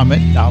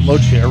 comment,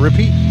 download, share,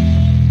 repeat.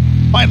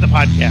 Find the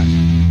podcast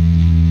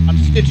on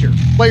Stitcher,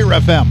 Player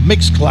FM,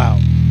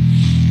 Mixcloud,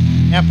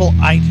 Apple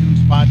iTunes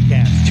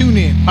Podcast,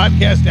 TuneIn,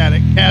 Podcast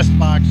Addict,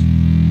 CastBox,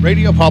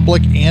 Radio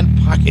Public, and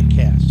Pocket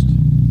Cast.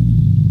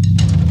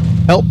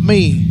 Help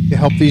me to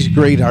help these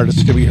great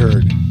artists to be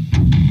heard.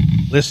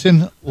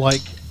 Listen,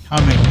 like,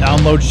 comment,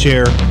 download,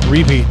 share,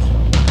 repeat.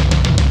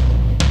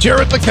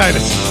 Jared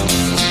Lakaitis.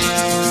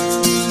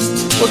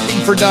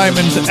 Looking for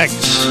Diamonds X.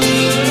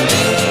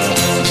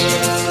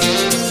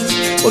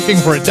 Looking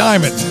for a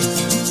Diamond,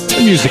 the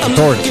Music I'm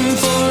Authority. looking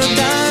for a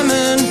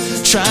diamond,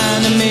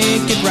 trying to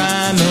make it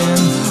rhyming,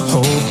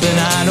 hoping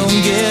I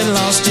don't get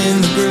lost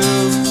in the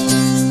groove.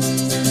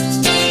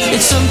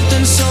 It's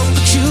something so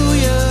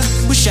peculiar,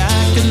 wish I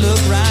could look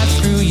right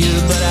through you,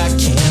 but I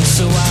can't,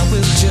 so I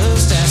will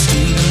just ask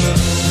you to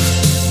move.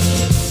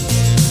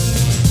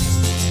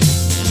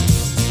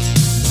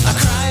 I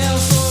cry out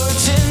for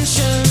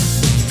attention,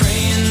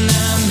 praying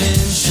I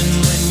mention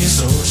when you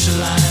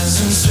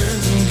socialize in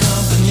certain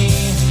company.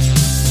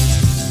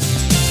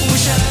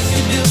 Wish I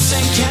could build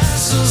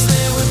sandcastles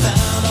there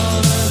without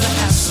all of the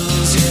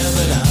hassles, yeah,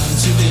 but I'm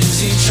too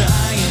busy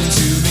trying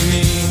to be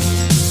me.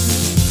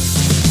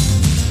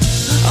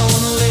 I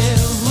wanna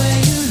live where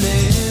you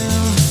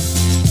live,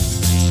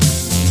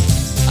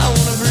 I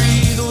wanna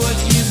breathe what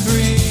you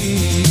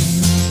breathe,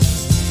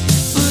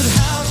 but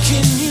how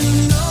can you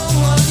know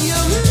what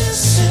you're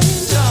missing,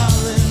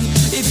 darling,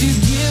 if you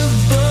give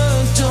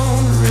but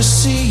don't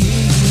receive?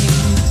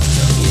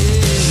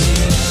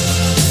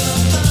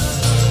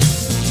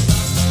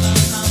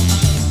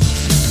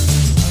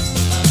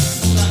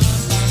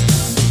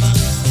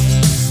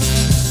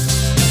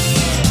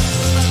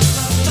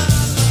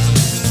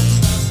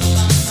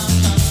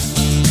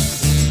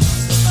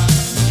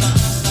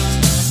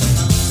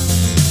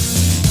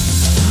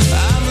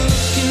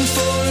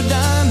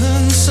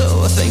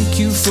 Thank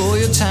you for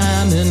your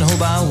time and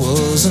hope I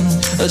wasn't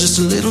just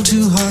a little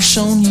too harsh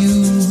on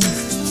you.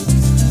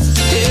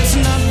 It's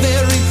not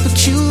very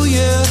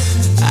peculiar,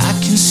 I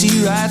can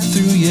see right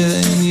through you,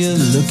 and you're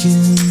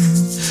looking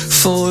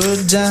for a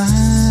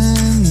diamond.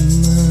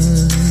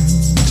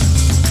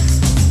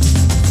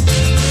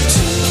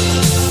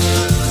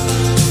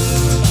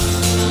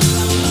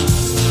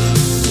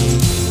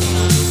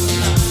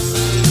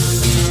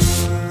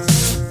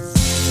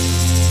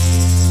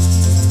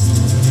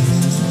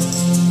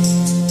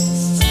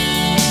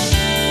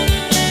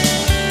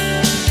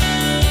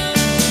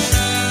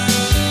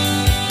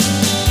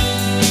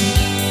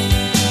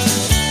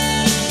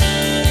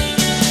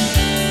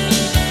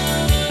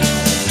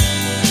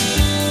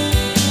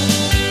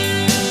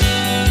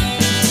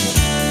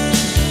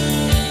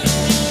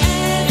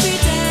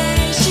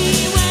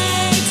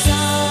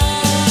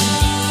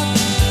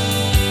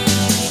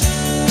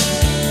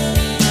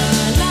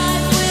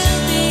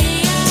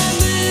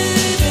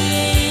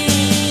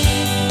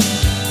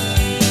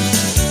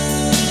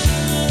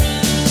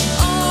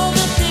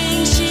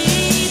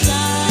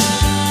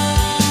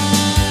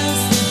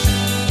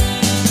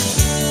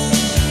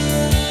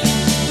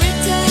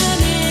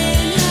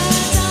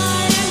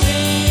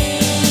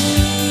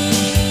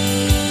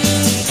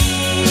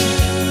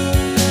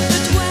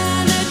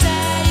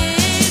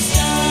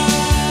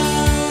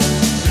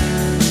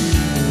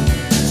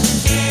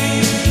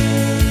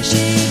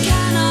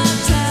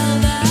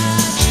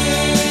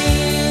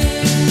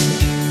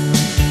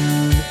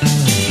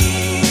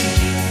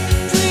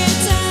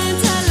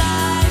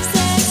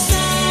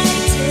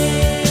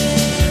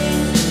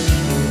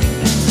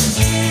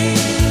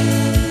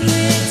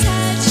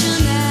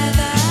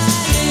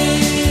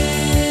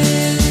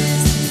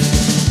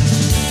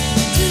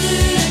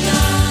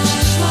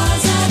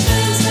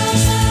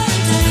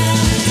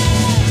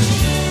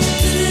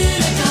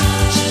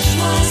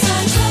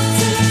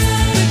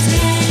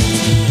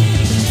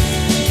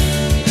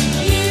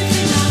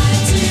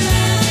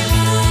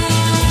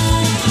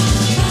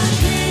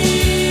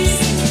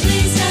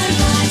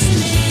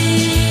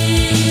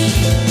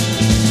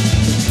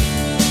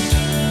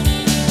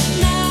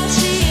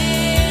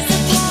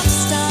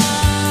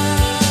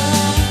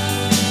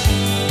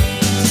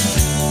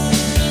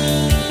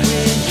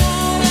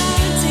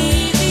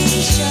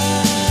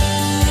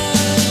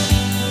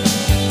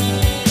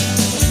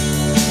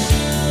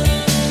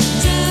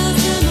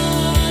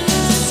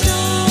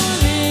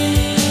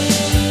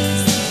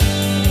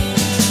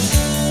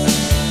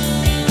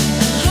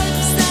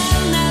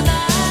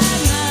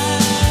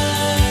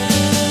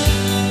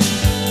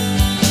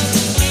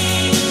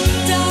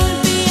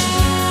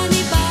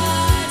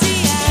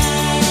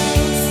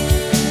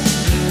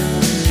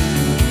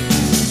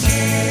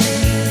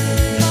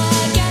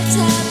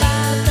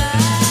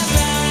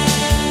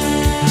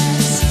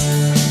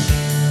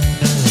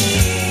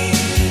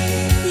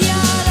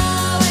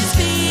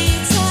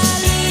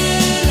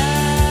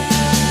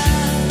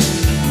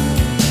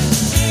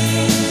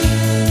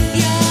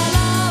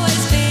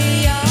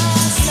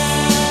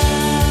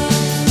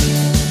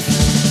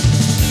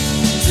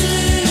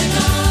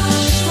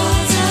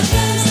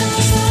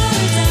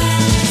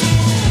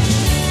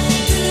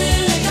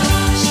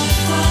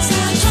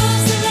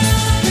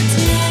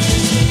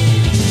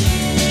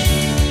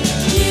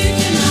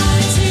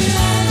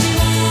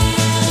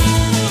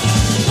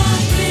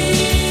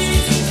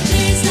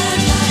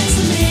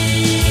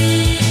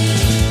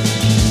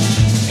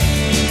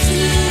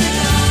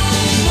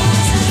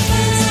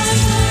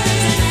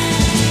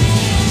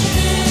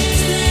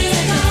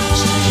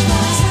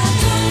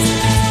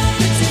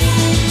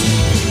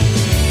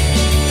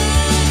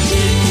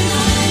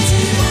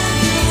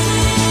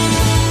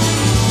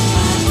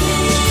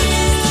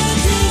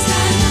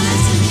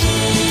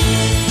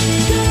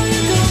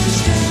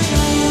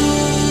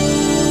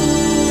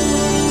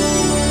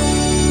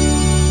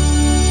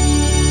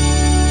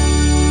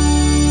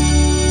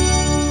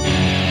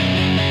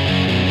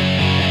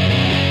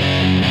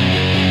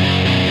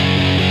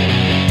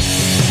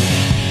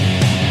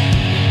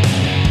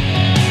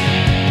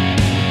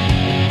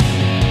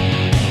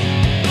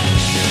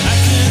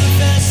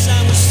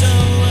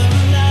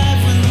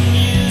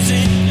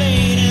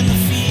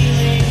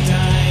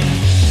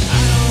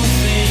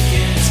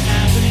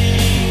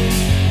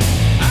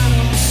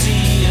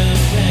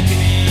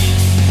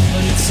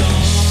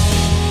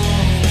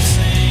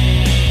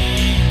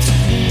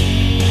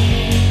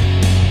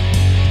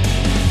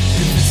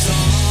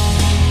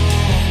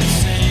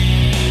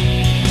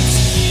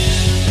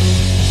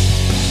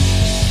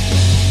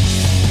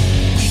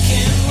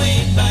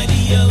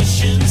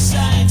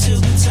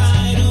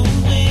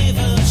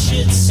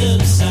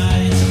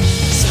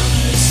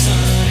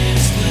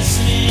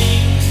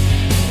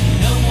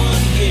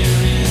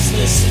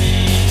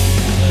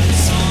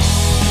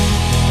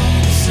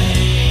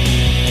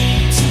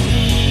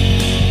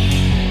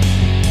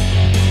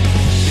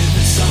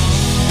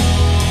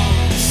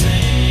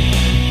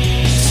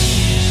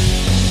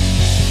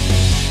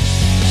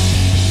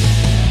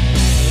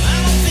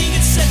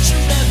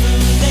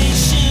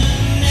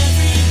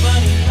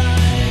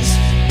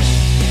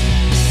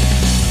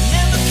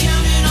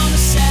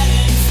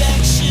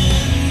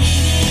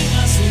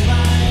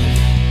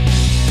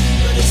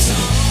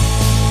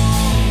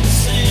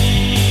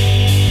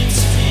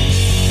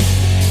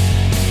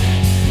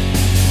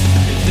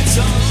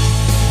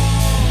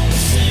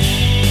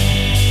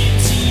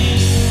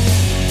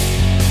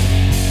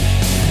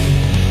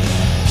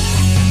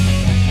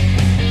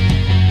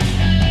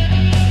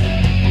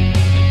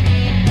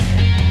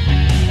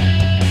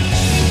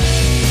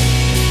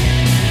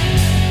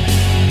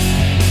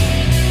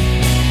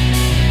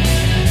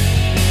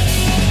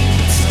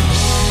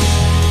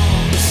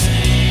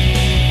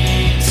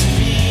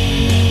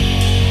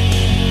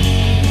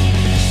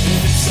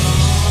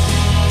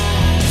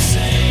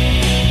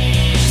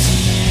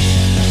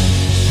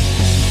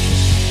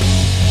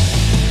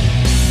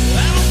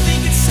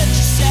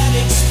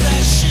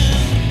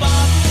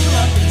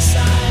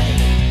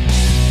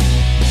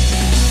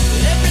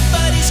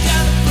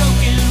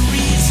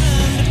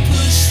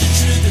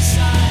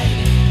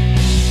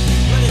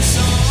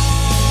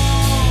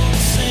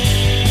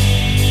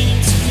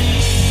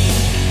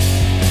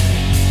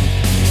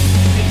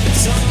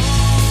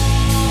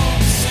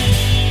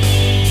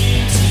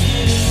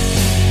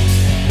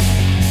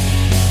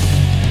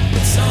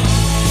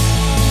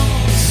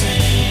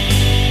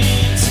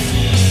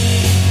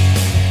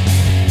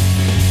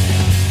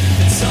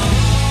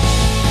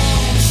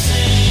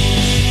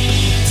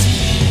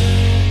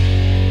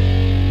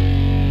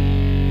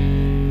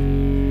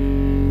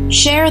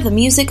 Share the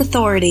Music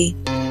Authority.